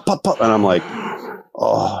 pop, pop, pop, pop, pop. And I'm like,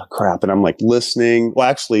 oh, crap. And I'm like listening. Well,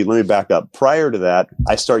 actually, let me back up. Prior to that,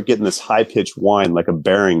 I start getting this high pitched whine, like a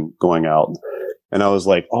bearing going out. And I was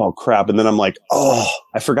like, oh, crap. And then I'm like, oh,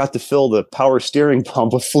 I forgot to fill the power steering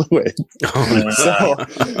pump with fluid.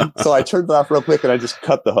 So I turned it off real quick, and I just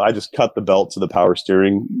cut the belt to the power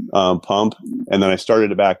steering pump. And then I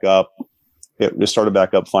started it back up. It just started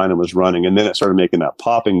back up fine and was running. And then it started making that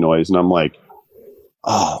popping noise. And I'm like,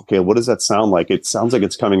 oh, okay, what does that sound like? It sounds like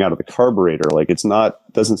it's coming out of the carburetor. Like,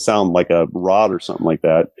 doesn't sound like a rod or something like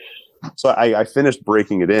that. So I finished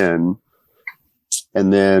breaking it in,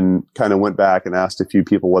 and then kind of went back and asked a few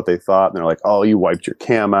people what they thought. And they're like, oh, you wiped your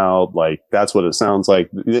cam out. Like, that's what it sounds like.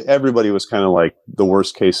 Everybody was kind of like the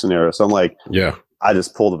worst case scenario. So I'm like, yeah, I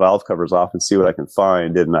just pull the valve covers off and see what I can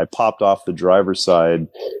find. And I popped off the driver's side.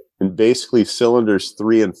 And basically, cylinders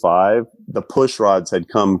 3 and 5, the push rods had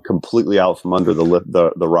come completely out from under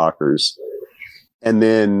the rockers. And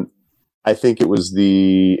then I think it was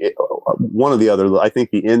one of the other. I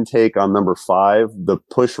think the intake on number 5, the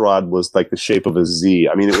push rod was like the shape of a Z.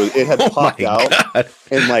 I mean, it had popped out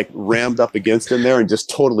and like rammed up against in there and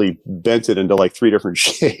just totally bent it into like 3 different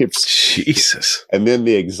shapes. Jesus. And then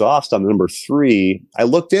the exhaust on the number 3, I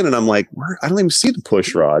looked in and I'm like, I don't even see the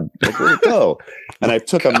push rod. Like, where'd it go? And I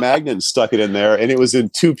took a magnet and stuck it in there, and it was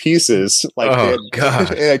in 2 pieces. Like,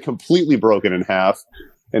 God. It had completely broken in half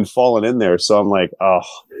and fallen in there. So I'm like, oh.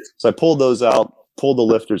 So I pulled those out, pulled the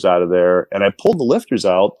lifters out of there, and I pulled the lifters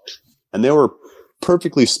out, and they were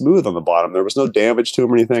perfectly smooth on the bottom. There was no damage to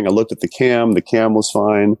them or anything. I looked at the cam was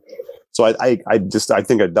fine. So I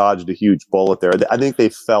think I dodged a huge bullet there. I think they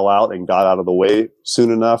fell out and got out of the way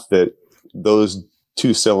soon enough that those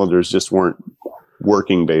 2 cylinders just weren't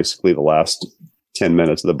working basically the last 10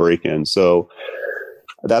 minutes of the break-in. So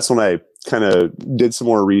that's when I kind of did some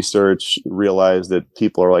more research, realized that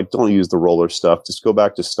people are like, don't use the roller stuff, just go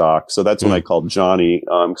back to stock. So that's when I called Johnny,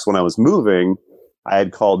 because when I was moving, I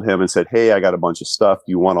had called him and said, hey, I got a bunch of stuff.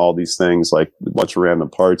 Do you want all these things, like a bunch of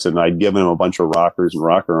random parts? And I'd given him a bunch of rockers and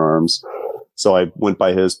rocker arms. So I went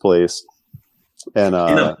by his place, and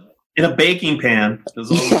In a baking pan.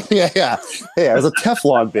 Yeah. It was a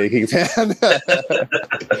Teflon baking pan.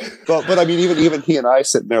 but I mean, even he and I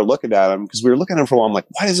sitting there looking at him, because we were looking at him for a while. I'm like,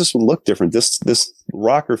 why does this one look different? This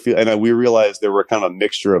rocker feel, and we realized there were kind of a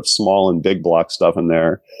mixture of small and big block stuff in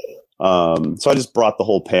there. So I just brought the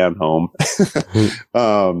whole pan home.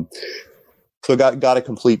 So got a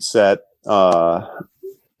complete set,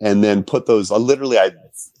 and then put those. I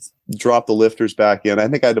dropped the lifters back in. I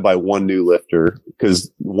think I had to buy one new lifter because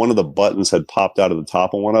one of the buttons had popped out of the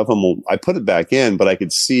top of one of them. Well, I put it back in, but I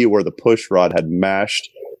could see where the push rod had mashed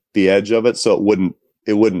the edge of it, so it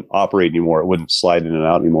wouldn't operate anymore. It wouldn't slide in and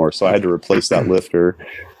out anymore. So I had to replace that lifter.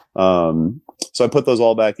 So I put those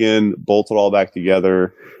all back in, bolted all back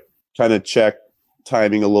together, kind of checked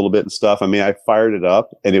timing a little bit and stuff. I mean, I fired it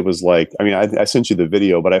up and it was like, I mean, I sent you the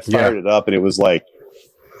video, but I fired it up and it was like,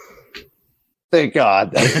 thank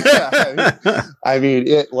God. I mean,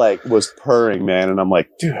 it like was purring, man. And I'm like,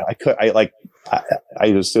 dude, I couldn't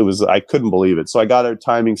believe it. So I got our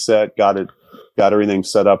timing set, got everything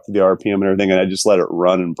set up to the RPM and everything. And I just let it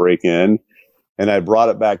run and break in. And I brought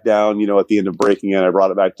it back down, at the end of breaking in, I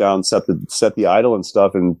brought it back down, set the idle and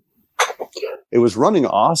stuff. And it was running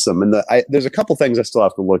awesome. And there's a couple things I still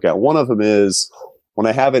have to look at. One of them is when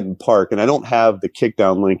I have it in park, and I don't have the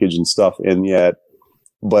kickdown linkage and stuff in yet,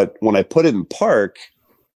 but when I put it in park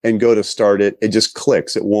and go to start it, it just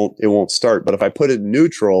clicks. It won't start. But if I put it in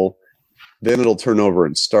neutral, then it'll turn over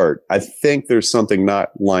and start. I think there's something not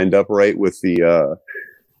lined up right with the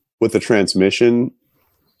transmission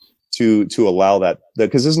to allow that,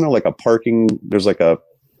 because isn't there like there's like a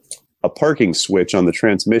parking switch on the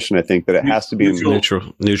transmission, I think, that it has to be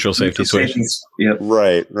neutral safety switch. Yep.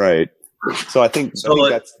 Right. So I think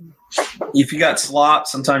that's, if you got slop,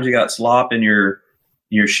 sometimes you got slop in your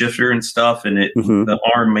shifter and stuff, and the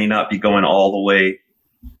arm may not be going all the way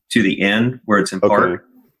to the end where it's in park. Okay.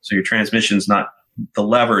 So your transmission's the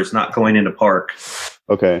lever is not going into park.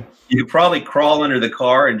 Okay. You could probably crawl under the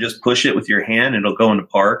car and just push it with your hand, and it'll go into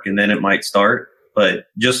park, and then it might start. But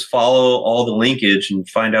just follow all the linkage and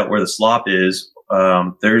find out where the slop is.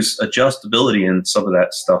 There's adjustability in some of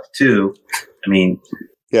that stuff too. I mean,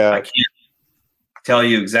 I can't tell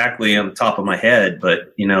you exactly on the top of my head,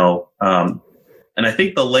 but and I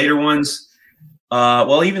think the later ones,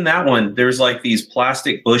 even that one, there's like these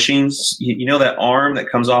plastic bushings. You know that arm that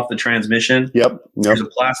comes off the transmission? Yep. There's a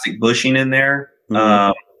plastic bushing in there.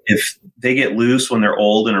 If they get loose when they're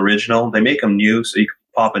old and original, they make them new, so you can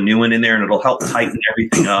pop a new one in there, and it'll help tighten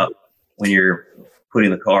everything up when you're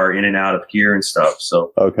putting the car in and out of gear and stuff.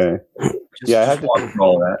 So okay, I have to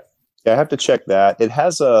all that. Yeah, I have to check that. It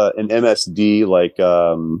has an MSD, like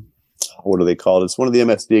what do they call it? It's one of the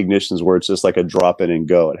MSD ignitions where it's just like a drop in and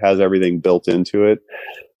go. It has everything built into it.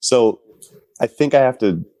 So I think I have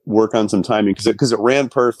to work on some timing because it ran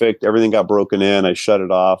perfect. Everything got broken in. I shut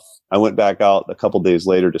it off. I went back out a couple days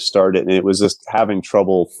later to start it, and it was just having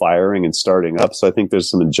trouble firing and starting up. So I think there's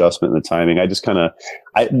some adjustment in the timing. I just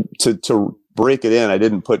to break it in, I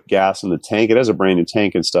didn't put gas in the tank. It has a brand new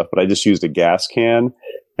tank and stuff, but I just used a gas can,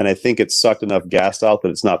 and I think it sucked enough gas out that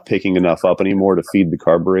it's not picking enough up anymore to feed the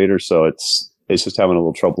carburetor. So it's just having a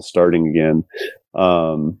little trouble starting again.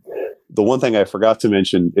 The one thing I forgot to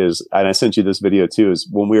mention is, and I sent you this video too, is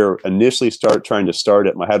when we were initially trying to start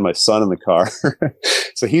it, I had my son in the car.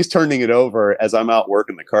 So he's turning it over as I'm out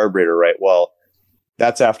working the carburetor, right? Well,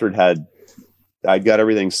 that's after I got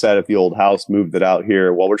everything set at the old house, moved it out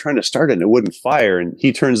here. While we're trying to start it, and it wouldn't fire. And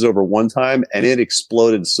he turns it over one time, and it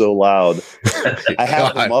exploded so loud. I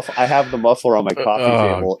have the muffler on my coffee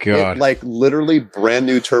table. God. It, like literally brand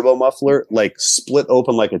new turbo muffler, like split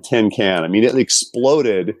open like a tin can. I mean, it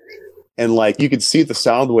exploded. And like you could see the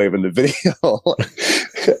sound wave in the video,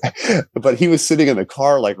 but he was sitting in the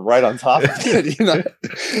car like right on top of it,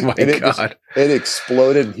 it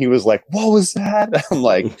exploded, and he was like, "What was that?" I'm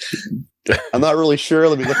like, "I'm not really sure.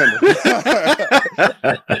 Let me look under."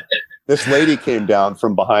 This lady came down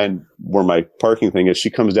from behind where my parking thing is.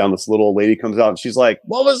 She comes down. This little old lady comes out, and she's like,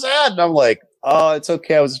 "What was that?" And I'm like, "Oh, it's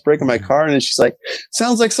okay. I was just breaking my car." And she's like,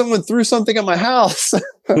 "Sounds like someone threw something at my house."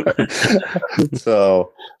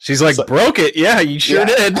 So she's like, "Broke it." Yeah, you sure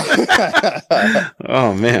did.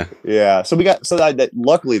 Oh man. Yeah. So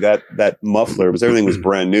luckily that muffler everything was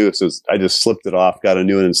brand new. So I just slipped it off, got a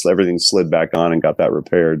new one, and everything slid back on and got that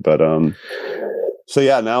repaired. But so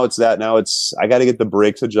yeah, now it's I got to get the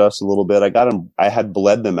brakes adjusted a little bit. I had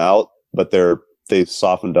bled them out, but they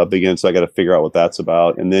softened up again, so I got to figure out what that's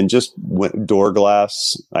about. And then just door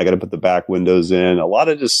glass, I got to put the back windows in. A lot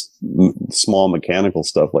of just small mechanical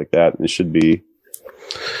stuff like that. And it should be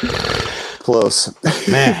close.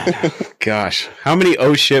 Man, gosh, how many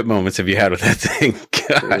oh shit moments have you had with that thing?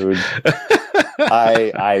 Dude.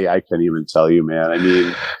 I can't even tell you, man. I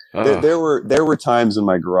mean, there were times in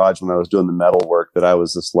my garage when I was doing the metal work that I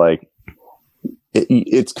was just like,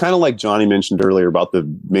 it's kind of like Johnny mentioned earlier about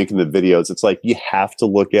making the videos. It's like you have to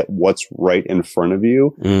look at what's right in front of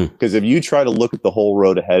you, because if you try to look at the whole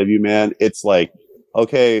road ahead of you, man, it's like,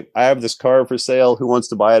 okay, I have this car for sale. Who wants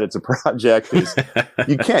to buy it? It's a project.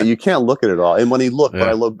 You can't look at it all. And when I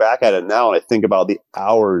look back at it now and I think about the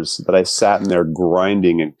hours that I sat in there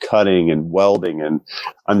grinding and cutting and welding, and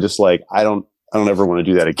I'm just like, I don't ever want to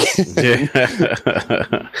do that again.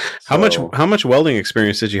 Yeah. How much welding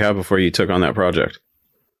experience did you have before you took on that project?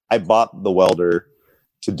 I bought the welder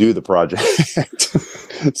to do the project.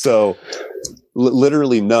 So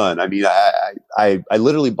literally none. I mean, I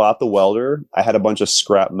literally bought the welder. I had a bunch of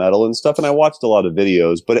scrap metal and stuff, and I watched a lot of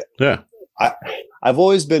videos, but I've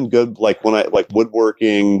always been good. Like when I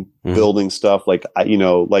woodworking, building stuff,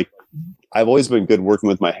 I've always been good working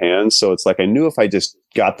with my hands. So it's like, I knew if I just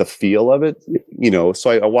got the feel of it, so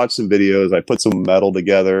I watched some videos, I put some metal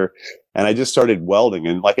together, and I just started welding.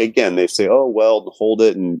 And like, again, they say, oh, weld, hold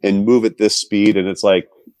it and move at this speed. And it's like,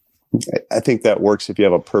 I think that works if you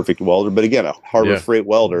have a perfect welder, but again, a Harbor Freight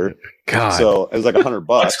welder. God. So it was like $100.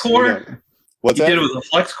 Flex core? What's you that? did it with a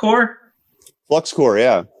flex core? Flux core,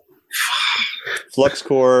 yeah. Flux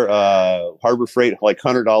core, Harbor Freight, like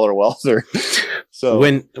 $100 welder. So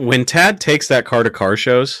when Tad takes that car to car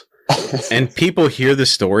shows and people hear the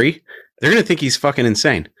story, they're gonna think he's fucking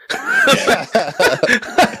insane.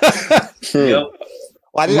 Yep.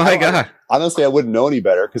 Well, God. Honestly, I wouldn't know any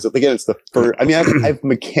better because, again, it's the first. I mean, I've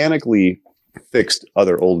mechanically fixed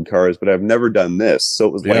other old cars, but I've never done this. So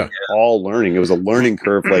it was like all learning. It was a learning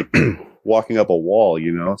curve, like walking up a wall,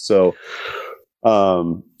 So,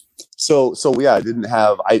 yeah, I didn't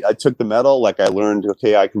have. I took the metal, like I learned.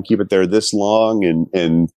 Okay, I can keep it there this long,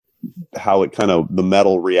 and how it kind of the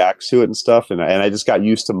metal reacts to it and stuff, and I just got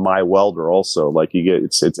used to my welder also. Like you get,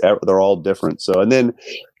 it's they're all different. So, and then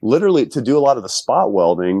literally to do a lot of the spot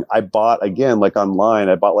welding, I bought, again, like online,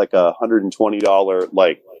 I bought like $120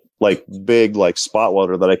 like big like spot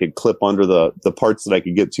welder that I could clip under the parts that I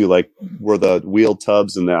could get to, like where the wheel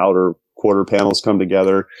tubs and the outer quarter panels come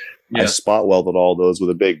together. I spot welded all those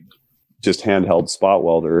with a big, just handheld spot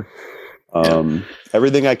welder.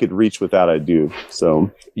 Everything I could reach with that, I do. So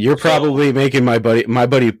you're probably making my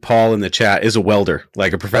buddy Paul in the chat is a welder,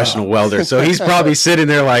 like a professional welder. So he's probably sitting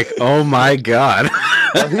there like, oh my God.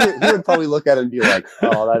 Well, he would probably look at it and be like,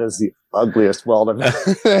 oh, that is the ugliest welder.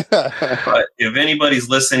 But if anybody's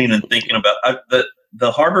listening and thinking about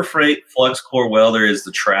the Harbor Freight Flux Core welder is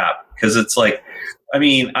the trap, because it's like, I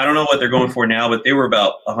mean, I don't know what they're going for now, but they were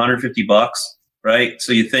about $150, right?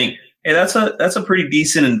 So you think, hey, that's a pretty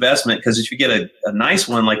decent investment, because if you get a nice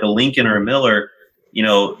one like a Lincoln or a Miller,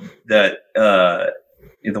 that the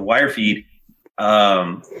wire feed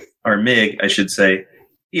or MIG, I should say,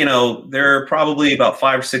 they're probably about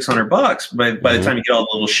 $500 or $600 by the time you get all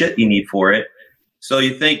the little shit you need for it. So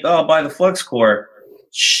you think, oh, I'll buy the Flux Core,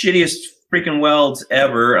 shittiest freaking welds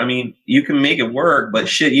ever. I mean, you can make it work, but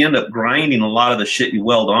shit, you end up grinding a lot of the shit you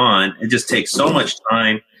weld on. It just takes so much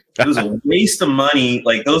time. It was a waste of money.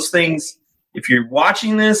 Like those things, if you're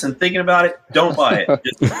watching this and thinking about it, don't buy it.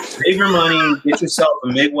 Just save your money, get yourself a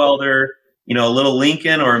MIG welder, a little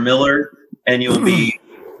Lincoln or a Miller, and you'll be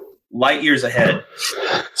light years ahead.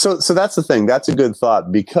 So that's the thing. That's a good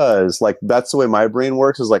thought, because like that's the way my brain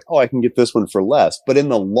works, is like, oh, I can get this one for less. But in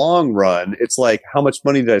the long run, it's like, how much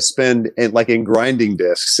money did I spend in grinding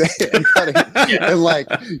discs and cutting, and like,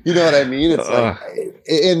 you know what I mean? It's like,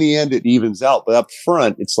 in the end, it evens out. But up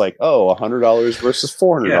front, it's like, oh, $100 versus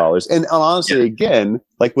 $400. And honestly, again,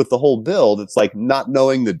 like with the whole build, it's like not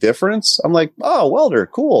knowing the difference. I'm like, oh, welder,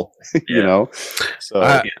 cool.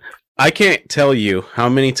 So. I can't tell you how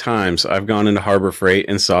many times I've gone into Harbor Freight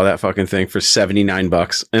and saw that fucking thing for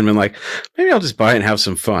 $79 and been like, maybe I'll just buy it and have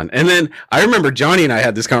some fun. And then I remember Johnny and I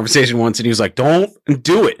had this conversation once, and he was like, don't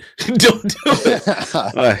do it. Don't do it.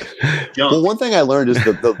 Well, one thing I learned is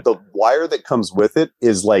the wire that comes with it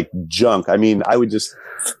is like junk. I mean, I would just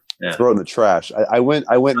throw it in the trash. I went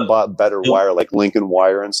and bought better wire, like Lincoln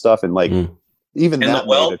wire and stuff. And like, even and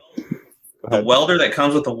that. The welder that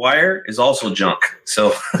comes with the wire is also junk.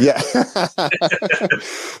 So yeah.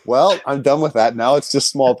 Well, I'm done with that. Now it's just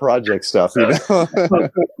small project stuff.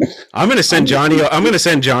 I'm going to send Johnny. I'm going to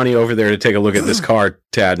send Johnny over there to take a look at this car,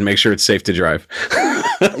 Tad, and make sure it's safe to drive.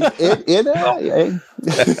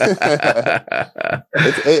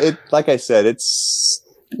 Like I said, it's.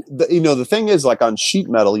 The thing is, like on sheet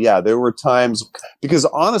metal, there were times, because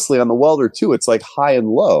honestly on the welder too, it's like high and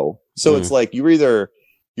low. So it's like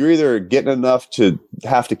you're you're either getting enough to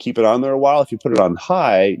have to keep it on there a while. If you put it on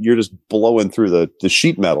high, you're just blowing through the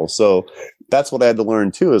sheet metal. So that's what I had to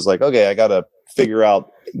learn too, is like, okay, I got to figure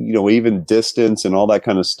out, even distance and all that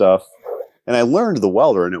kind of stuff. And I learned the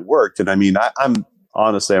welder and it worked. And I mean, I'm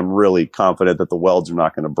honestly, I'm really confident that the welds are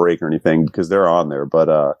not going to break or anything because they're on there.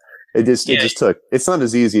 But it just took, it's not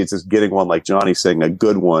as easy as just getting one, like Johnny's saying, a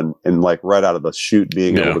good one, and like right out of the chute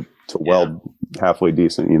being able to weld halfway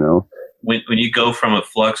decent, When you go from a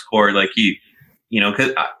flux core, like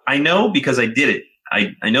because I know, because I did it.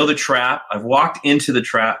 I know the trap. I've walked into the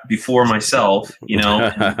trap before myself,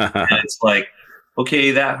 and it's like,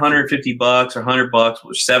 okay, that $150 or $100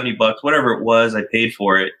 or $70, whatever it was, I paid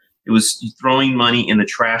for it. It was throwing money in the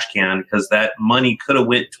trash can, because that money could have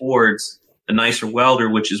went towards the nicer welder,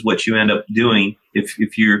 which is what you end up doing.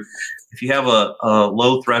 If you have a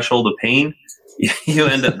low threshold of pain, you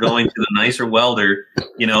end up going to the nicer welder,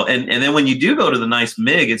 and then when you do go to the nice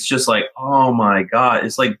MIG, it's just like, oh my God,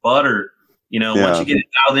 it's like butter. Once you get it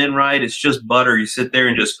dialed in right, it's just butter. You sit there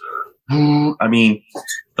and just, I mean,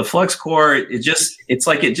 the flux core, it's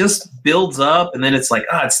like it just builds up, and then it's like,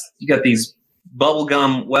 you got these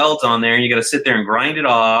bubblegum welds on there, and you got to sit there and grind it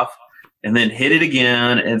off and then hit it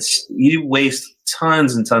again. And you waste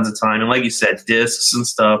tons and tons of time. And like you said, discs and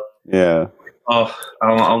stuff. Yeah. Oh,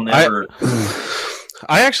 I'll never.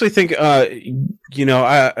 I actually think,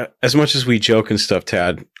 as much as we joke and stuff,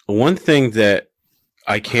 Tad, one thing that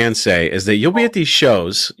I can say is that you'll be at these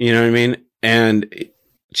shows, you know what I mean? And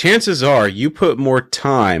chances are you put more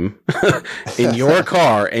time in your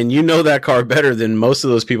car, and that car better than most of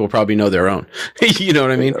those people probably know their own. You know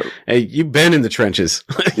what I mean? Hey, you've been in the trenches.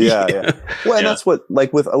 Yeah. Well, and that's what,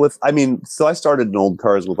 like so I started in old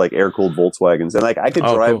cars with like air-cooled Volkswagens, and like I could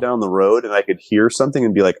drive down the road and I could hear something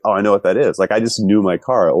and be like, oh, I know what that is. Like I just knew my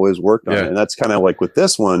car. I always worked on it. And that's kind of like with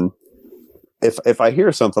this one. If I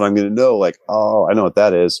hear something, I'm going to know, like, oh, I know what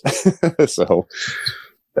that is. So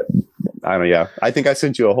I don't know. Yeah. I think I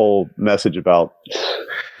sent you a whole message about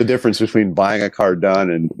the difference between buying a car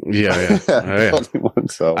done and building one.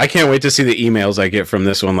 So I can't wait to see the emails I get from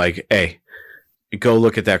this one. Like, hey, go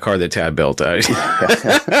look at that car that Tad built.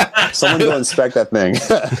 Someone go inspect that thing.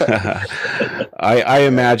 I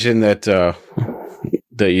imagine that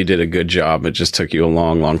you did a good job. It just took you a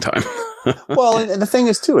long, long time. Well, and the thing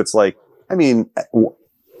is too, it's like, I mean,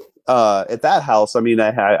 at that house, I mean,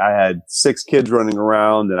 I had 6 kids running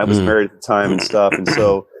around, and I was married at the time and stuff. And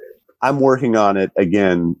so I'm working on it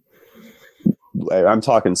again. I'm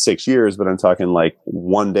talking 6 years, but I'm talking like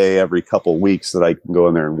one day every couple of weeks that I can go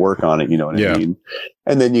in there and work on it. You know what I mean?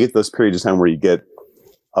 And then you get those periods of time where you get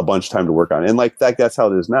a bunch of time to work on it. And like that's how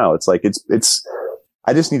it is now. It's like,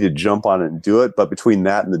 I just need to jump on it and do it. But between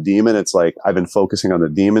that and the Demon, it's like, I've been focusing on the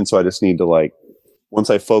Demon. So I just need to, like, once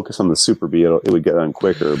I focus on the Super Bee, it would get done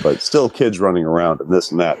quicker, but still kids running around and this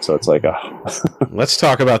and that. So it's like, let's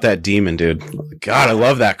talk about that Demon, dude. God, I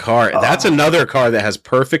love that car. That's another car that has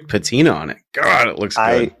perfect patina on it. God, it looks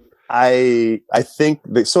good. I think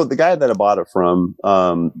so the guy that I bought it from,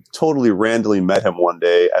 totally randomly met him one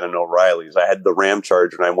day at an O'Reilly's. I had the Ram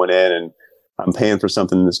Charger and I went in and I'm paying for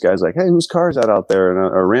something. And this guy's like, hey, whose car is that out there?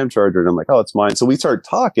 And a Ram Charger. And I'm like, oh, it's mine. So we started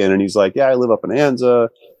talking and he's like, yeah, I live up in Anza.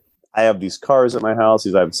 I have these cars at my house.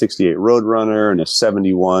 I have a 68 Roadrunner and a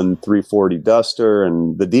 71 340 Duster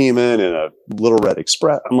and the Demon and a Little Red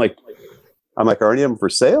Express. I'm like, are any of them for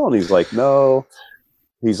sale? And he's like, no.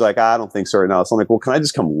 He's like, I don't think so right now. So I'm like, well, can I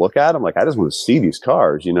just come look at them? Like, I just want to see these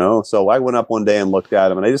cars, So I went up one day and looked at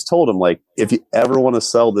them, and I just told him, like, if you ever want to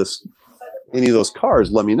sell any of those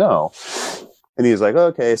cars, let me know. And he's like,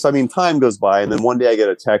 okay. So, I mean, time goes by, and then one day I get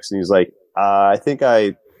a text, and he's like, how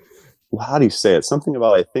do you say it? Something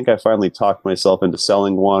about, I think I finally talked myself into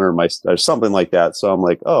selling one or something like that. So I'm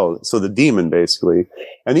like, oh, so the Demon basically.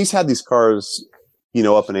 And he's had these cars,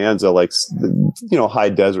 up in Anza, like, high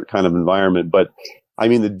desert kind of environment. But I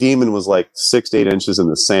mean, the Demon was like 6 to 8 inches in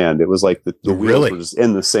the sand. It was like the wheels were just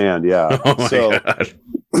in the sand. Yeah. Oh my God.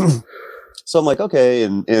 So I'm like, okay.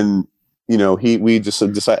 And we just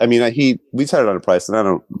decided, I mean, we decided on a price, and I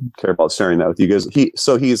don't care about sharing that with you guys.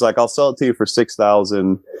 He's like, I'll sell it to you for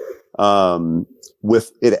 $6,000.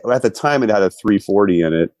 With it at the time, it had a 340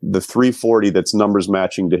 in it. The 340 that's numbers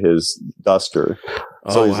matching to his Duster.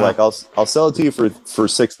 So he's like, I'll sell it to you for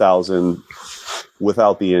 $6,000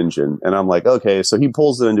 without the engine. And I'm like, okay. So he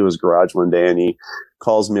pulls it into his garage one day and he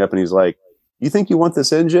calls me up and he's like, you think you want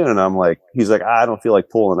this engine? And I'm like, he's like, I don't feel like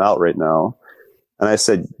pulling out right now. And I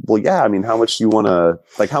said, well, yeah, I mean, how much do you want to,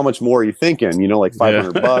 like, how much more are you thinking? Like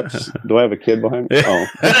 $500? Do I have a kid behind me? Oh,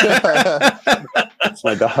 it's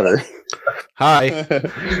my daughter. Hi.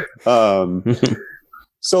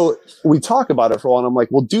 So we talk about it for a while, and I'm like,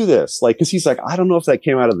 well, do this. Like, because he's like, I don't know if that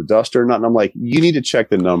came out of the duster or not. And I'm like, you need to check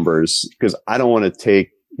the numbers because I don't want to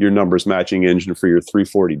take your numbers matching engine for your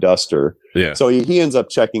 340 duster. Yeah. So he ends up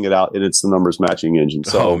checking it out, and it's the numbers matching engine.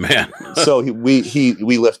 So, oh, man. so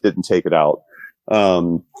we lift it and take it out.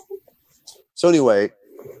 So anyway,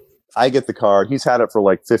 I get the car. He's had it for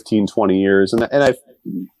like 15, 20 years, and I've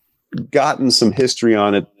gotten some history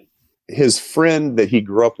on it. His friend that he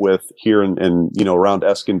grew up with here in around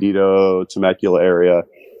Escondido, Temecula area.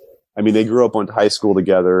 I mean, they grew up, went to high school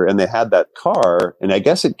together, and they had that car. And I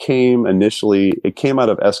guess it came out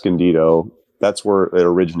of Escondido. That's where it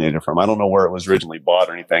originated from. I don't know where it was originally bought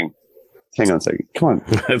or anything. Hang on a second. Come on.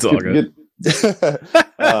 That's all good.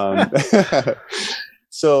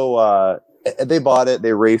 So they bought it.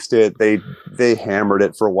 They raced it. They hammered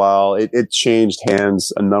it for a while. It changed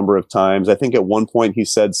hands a number of times. I think at one point he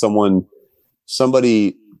said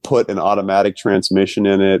somebody put an automatic transmission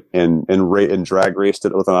in it and drag raced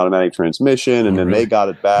it with an automatic transmission, and then they got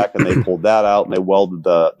it back and they pulled that out and they welded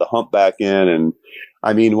the hump back in. And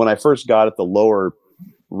I mean, when I first got it, the lower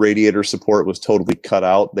radiator support was totally cut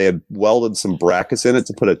out. They had welded some brackets in it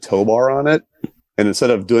to put a tow bar on it, and instead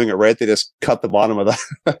of doing it right, they just cut the bottom of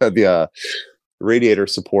the radiator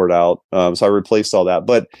support out. So I replaced all that,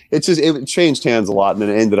 but it changed hands a lot, and then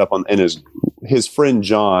it ended up in his friend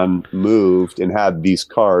John moved and had these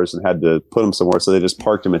cars and had to put them somewhere, so they just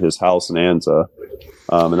parked them at his house in Anza,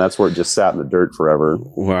 and that's where it just sat in the dirt forever.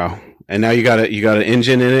 Wow! And now you got an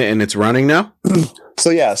engine in it, and it's running now. So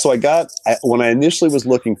when I initially was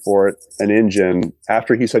looking for an engine,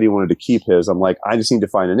 after he said he wanted to keep his, I'm like, I just need to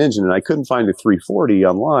find an engine, and I couldn't find a 340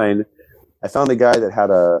 online. I found a guy that had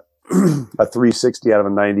a 360 out of a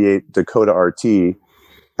 98 Dakota RT.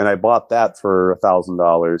 And I bought that for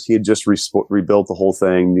 $1,000. He had just rebuilt the whole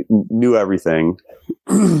thing, knew everything.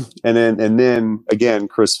 and then again,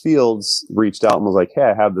 Chris Fields reached out and was like, hey,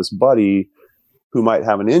 I have this buddy who might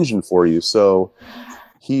have an engine for you. So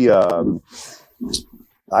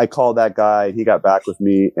I called that guy. He got back with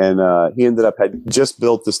me, and he ended up had just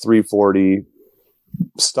built this 340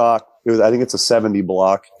 stock. I think it's a 70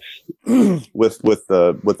 block with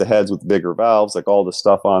the heads with bigger valves, like all the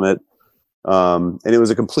stuff on it. And it was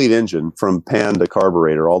a complete engine from pan to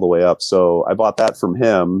carburetor all the way up. So I bought that from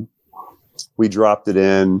him. We dropped it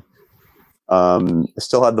in.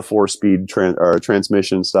 Still had the 4-speed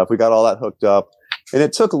transmission stuff. We got all that hooked up, and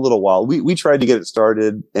it took a little while. We tried to get it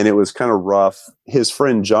started, and it was kind of rough. His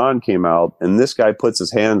friend John came out, and this guy puts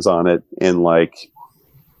his hands on it, and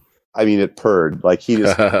it purred. Like he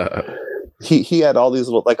just he had all these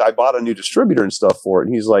little, like, I bought a new distributor and stuff for it.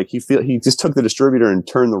 And he's like, he just took the distributor and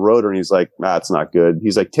turned the rotor, and he's like, it's not good.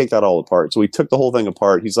 He's like, take that all apart. So he took the whole thing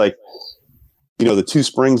apart. He's like, the 2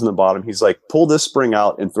 springs in the bottom. He's like, pull this spring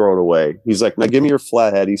out and throw it away. He's like, now give me your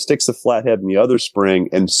flathead. He sticks the flathead in the other spring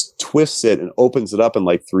and twists it and opens it up in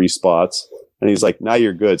like 3 spots. And he's like, now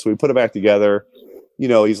you're good. So we put it back together.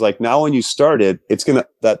 He's like, now when you start it, it's gonna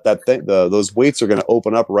those weights are gonna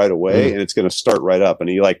open up right away, and it's gonna start right up. And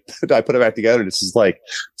I put it back together, and it's just like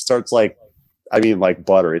starts like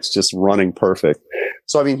butter. It's just running perfect.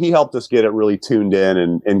 So he helped us get it really tuned in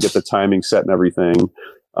and get the timing set and everything.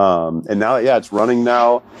 And now, it's running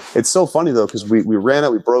now. It's so funny though, because we ran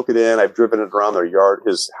it, we broke it in. I've driven it around their yard,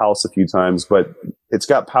 his house a few times, but it's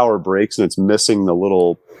got power brakes and it's missing the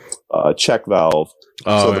little check valve.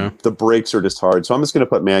 The brakes are just hard. So I'm just going to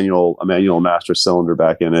put a manual master cylinder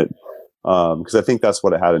back in it, because I think that's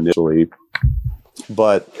what it had initially.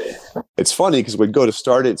 But it's funny because we'd go to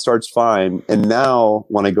start it starts fine, and now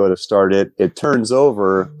when I go to start it, it turns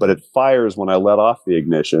over, but it fires when I let off the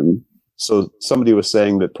ignition. So somebody was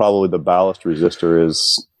saying that probably the ballast resistor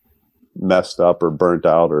is messed up or burnt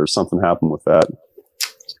out or something happened with that.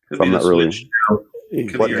 I'm not really.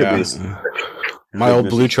 My old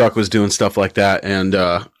blue truck was doing stuff like that, and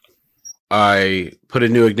I put a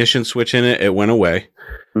new ignition switch in it. It went away,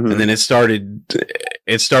 and then it started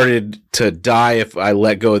to die if I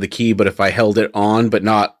let go of the key, but if I held it on, but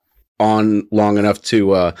not on long enough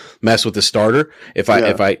to mess with the starter. If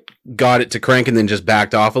I got it to crank and then just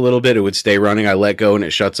backed off a little bit, it would stay running. I let go and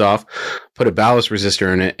it shuts off. Put a ballast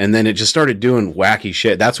resistor in it, and then it just started doing wacky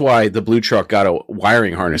shit. That's why the blue truck got a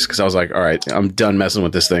wiring harness, because I was like, all right, I'm done messing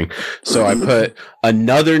with this thing. So I put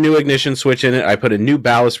another new ignition switch in it. I put a new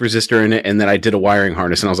ballast resistor in it, and then I did a wiring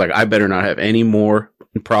harness, and I was like, I better not have any more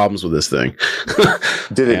problems with this thing.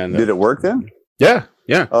 Did it work then? Yeah.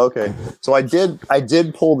 Yeah. Okay. So I did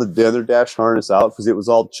pull the other dash harness out because it was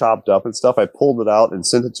all chopped up and stuff. I pulled it out and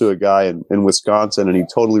sent it to a guy in Wisconsin, and he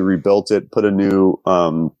totally rebuilt it, put a new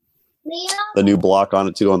block on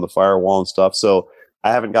it too, on the firewall and stuff. So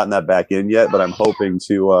I haven't gotten that back in yet, but I'm hoping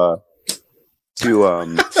to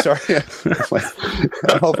sorry,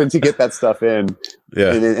 I'm hoping to get that stuff in,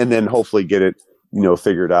 and then hopefully get it,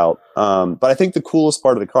 figured out. But I think the coolest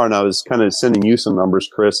part of the car, and I was kind of sending you some numbers,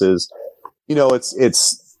 Chris, is,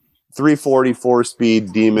 it's 340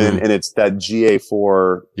 4-speed Demon, and it's that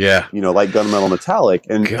GA4, light gunmetal metallic,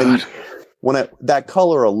 and when that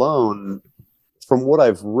color alone, from what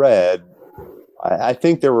I've read, I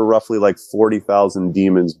think there were roughly like 40,000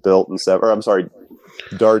 Demons built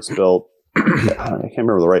darts built. I can't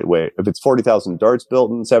remember the right way. If it's 40,000 darts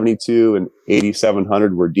built in 72 and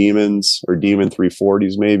 8,700 were Demons or Demon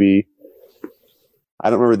 340s, maybe. I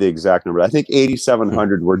don't remember the exact number. I think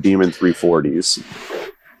 8,700 were Demon 340s.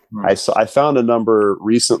 I found a number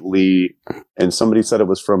recently, and somebody said it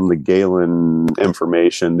was from the Galen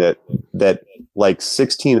information that like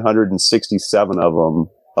 1,667 of them,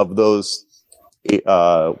 of those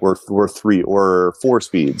were 3 or 4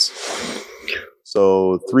 speeds.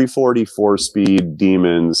 So 340 4-speed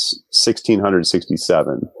Demons,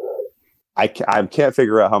 1,667. I can't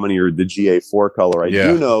figure out how many are the GA4 color. I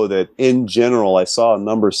do know that in general, I saw a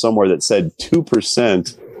number somewhere that said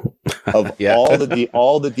 2% of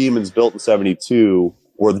all the Demons built in 72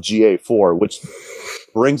 were the GA4, which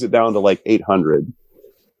brings it down to like 800.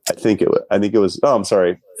 I think it was. Oh, I'm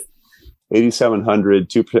sorry, 8,700.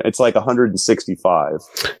 2%. It's like 165.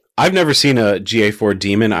 I've never seen a GA4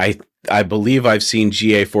 Demon. I believe I've seen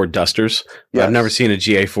GA4 Dusters, but I've never seen a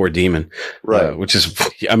GA4 Demon, right? Which is,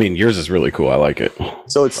 I mean, yours is really cool. I like it.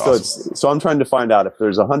 So so I'm trying to find out if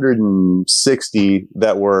there's 160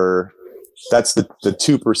 that's the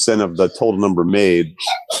 2% of the total number made.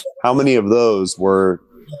 How many of those were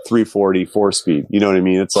 340 4-speed? You know what I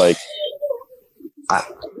mean? It's like,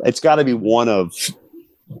 it's got to be one of,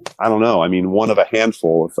 I don't know. I mean, one of a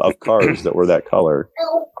handful of cars that were that color.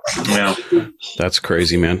 Yeah, that's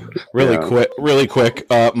crazy, man. Really quick.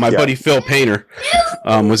 My buddy Phil Painter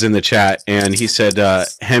was in the chat, and he said,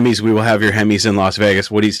 Hemis, we will have your Hemis in Las Vegas.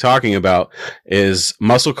 What he's talking about is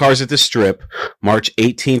Muscle Cars at the Strip, March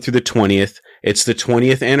 18th through the 20th. It's the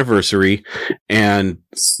 20th anniversary, and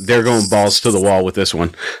they're going balls to the wall with this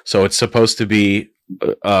one. So it's supposed to be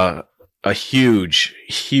a huge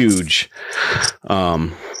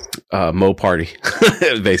Mo party,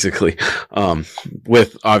 basically,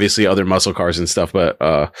 with obviously other muscle cars and stuff. But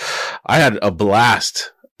I had a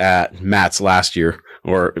blast at Matt's last year,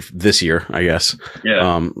 or this year, I guess.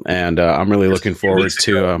 Yeah. And I'm really looking forward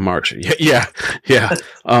to March. Yeah.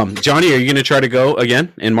 Johnny, are you going to try to go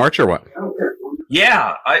again in March or what?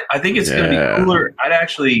 Yeah, I think it's going to be cooler.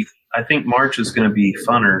 I think March is going to be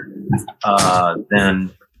funner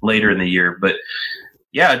than later in the year. But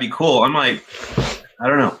yeah, it'd be cool. I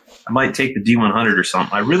don't know. I might take the D100 or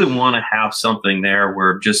something. I really want to have something there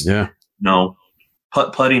where just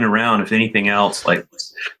putting around. If anything else, like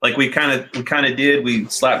we kind of did. We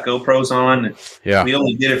slapped GoPros on. Yeah, we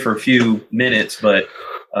only did it for a few minutes, but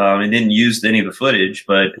and didn't use any of the footage.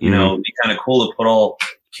 But it'd be kind of cool to put all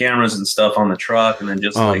cameras and stuff on the truck and then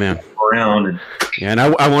just go around and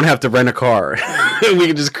I won't have to rent a car. We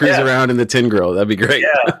can just cruise around in the tin grill. That'd be great.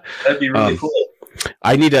 Yeah, that'd be really cool.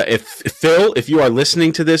 I need Phil, if you are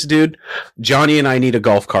listening to this, dude, Johnny and I need a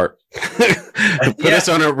golf cart. Put us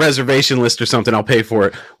on a reservation list or something. I'll pay for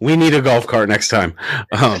it. We need a golf cart next time.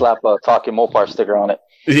 Slap a Talking Mopar sticker on it.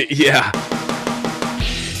 Yeah.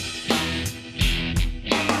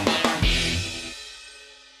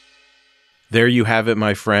 There you have it,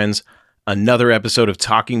 my friends. Another episode of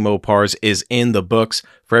Talking Mopars is in the books.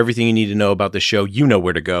 For everything you need to know about the show, you know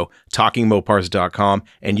where to go, talkingmopars.com,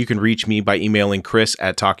 and you can reach me by emailing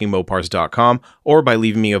chris@talkingmopars.com or by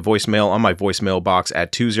leaving me a voicemail on my voicemail box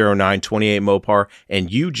at 209-28-MOPAR,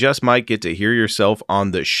 and you just might get to hear yourself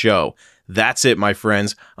on the show. That's it, my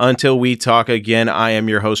friends. Until we talk again, I am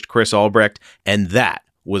your host, Chris Albrecht, and that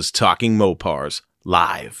was Talking Mopars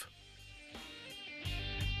Live.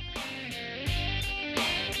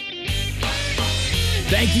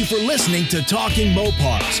 Thank you for listening to Talking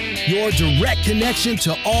Mopars, your direct connection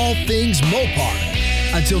to all things Mopar.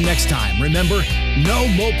 Until next time, remember, no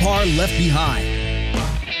Mopar left behind.